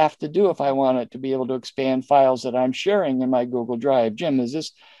 which I have to do if I want it to be able to expand files that I'm sharing in my Google Drive. Jim, is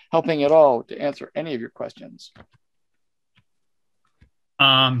this helping at all to answer any of your questions?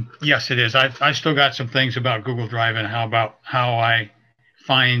 Yes, it is. I still got some things about Google Drive and how I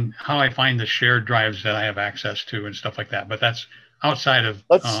find the shared drives that I have access to and stuff like that. But that's outside of.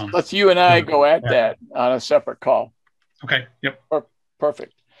 Let's you and I go at that on a separate call. Okay. Yep.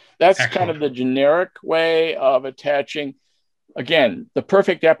 Perfect. That's Excellent. kind of the generic way of attaching. Again, the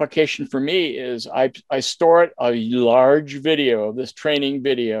perfect application for me is I store it, a large video of this training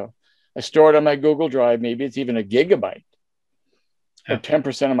video. I store it on my Google Drive. Maybe it's even a gigabyte or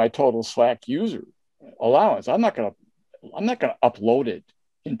 10% of my total Slack user allowance. I'm not going to upload it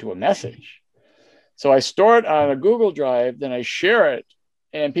into a message. So I store it on a Google Drive, then I share it,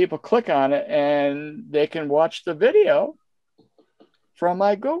 and people click on it and they can watch the video from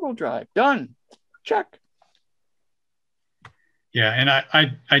my Google Drive. Done. Check. Yeah, and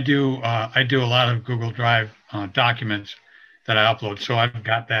I do a lot of Google Drive documents that I upload, so I've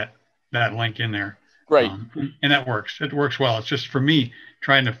got that link in there. Great. And that works. It works well. It's just for me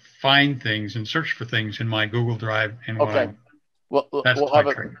trying to find things and search for things in my Google Drive and okay. We'll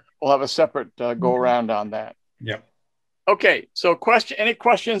have a separate go around on that. Yep. Okay. So any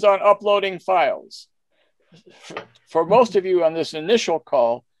questions on uploading files? For most of you on this initial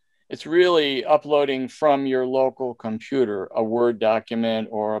call, it's really uploading from your local computer, a Word document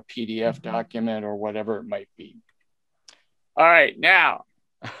or a PDF document or whatever it might be. All right, now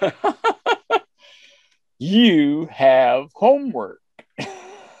you have homework.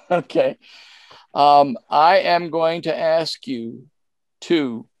 Okay. I am going to ask you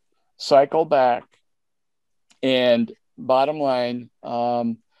to cycle back, and bottom line,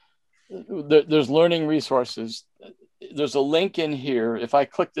 there's learning resources. There's a link in here. If I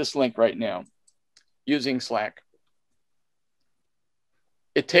click this link right now using Slack,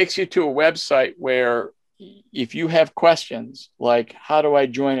 it takes you to a website where if you have questions like, how do I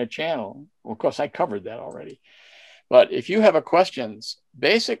join a channel? Well, of course, I covered that already. But if you have a questions,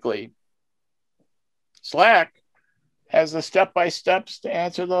 basically, Slack has the step-by-steps to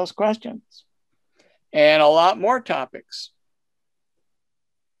answer those questions and a lot more topics.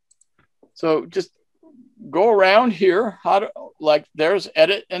 So just go around here. There's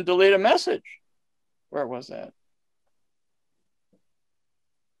edit and delete a message. Where was that?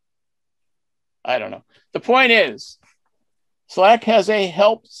 I don't know. The point is, Slack has a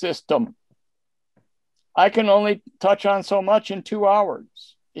help system. I can only touch on so much in 2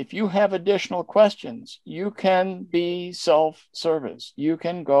 hours. If you have additional questions, you can be self-service. You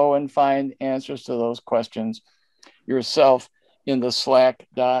can go and find answers to those questions yourself in the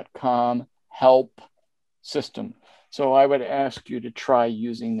slack.com help system. So I would ask you to try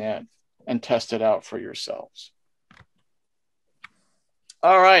using that and test it out for yourselves.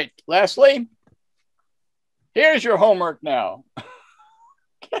 All right, lastly, here's your homework now.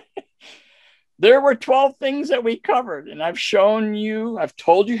 There were 12 things that we covered, and I've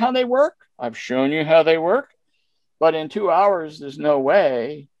told you how they work. I've shown you how they work, but in 2 hours, there's no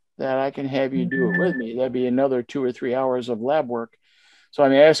way that I can have you do it with me. That'd be another 2 or 3 hours of lab work. So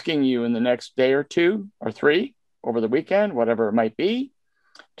I'm asking you in the next day or 2 or 3 over the weekend, whatever it might be,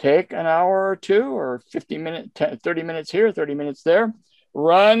 take an hour or 2 or 30 minutes here, 30 minutes there,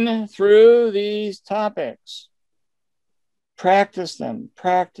 run through these topics. Practice them.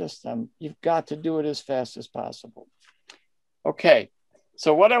 You've got to do it as fast as possible. Okay,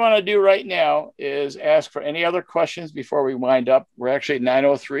 so what I want to do right now is ask for any other questions before we wind up. We're actually at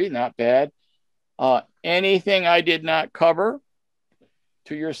 9:03, not bad. Anything I did not cover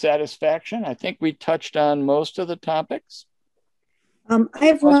to your satisfaction? I think we touched on most of the topics. I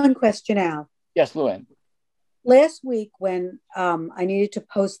have one question, Al. Yes, Luann. Last week when I needed to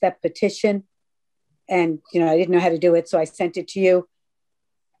post that petition, and I didn't know how to do it, so I sent it to you.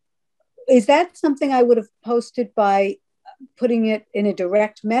 Is that something I would have posted by putting it in a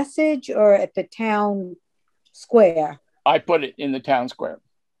direct message or at the town square? I put it in the town square.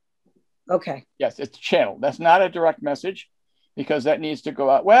 Okay. Yes, it's a channel. That's not a direct message because that needs to go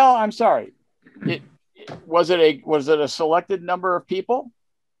out. Well, I'm sorry. Was it a selected number of people,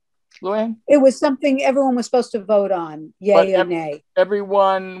 Luann? It was something everyone was supposed to vote on, yay or nay.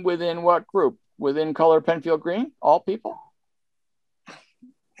 Everyone within what group? Within Color Penfield Green? All people?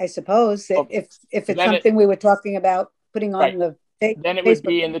 I suppose. If it's something we were talking about putting on the then it would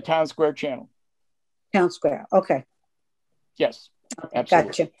be in the town square channel. Town square. Okay. Yes. Absolutely.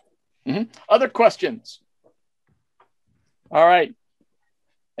 Gotcha. Mm-hmm. Other questions? All right.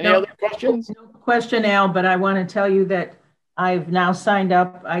 Any other questions? No question, Al, but I want to tell you that I've now signed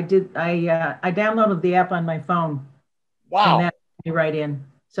up. I downloaded the app on my phone. Wow. And that put me right in.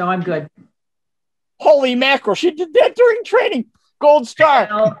 So I'm good. Holy mackerel, she did that during training. Gold star.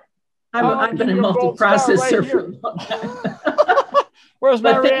 Well, I've been a multi-processor for a long time. Where's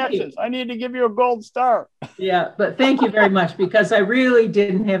my reactions? I need to give you a gold star. Yeah, but thank you very much because I really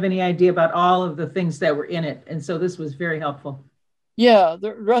didn't have any idea about all of the things that were in it. And so this was very helpful. Yeah,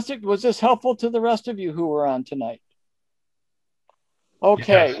 was this helpful to the rest of you who were on tonight?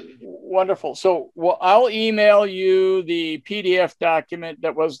 Okay, Yes. wonderful. So I'll email you the PDF document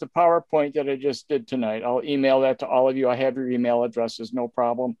that was the PowerPoint that I just did tonight. I'll email that to all of you. I have your email addresses, no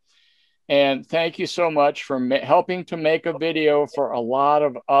problem. And thank you so much for helping to make a video for a lot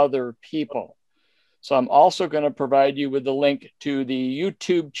of other people. So I'm also going to provide you with the link to the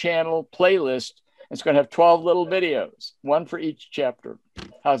YouTube channel playlist. It's going to have 12 little videos, one for each chapter.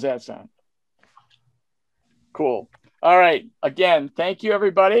 How's that sound? Cool. All right. Again, thank you,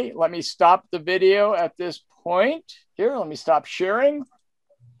 everybody. Let me stop the video at this point. Here, let me stop sharing.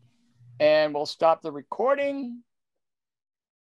 And we'll stop the recording.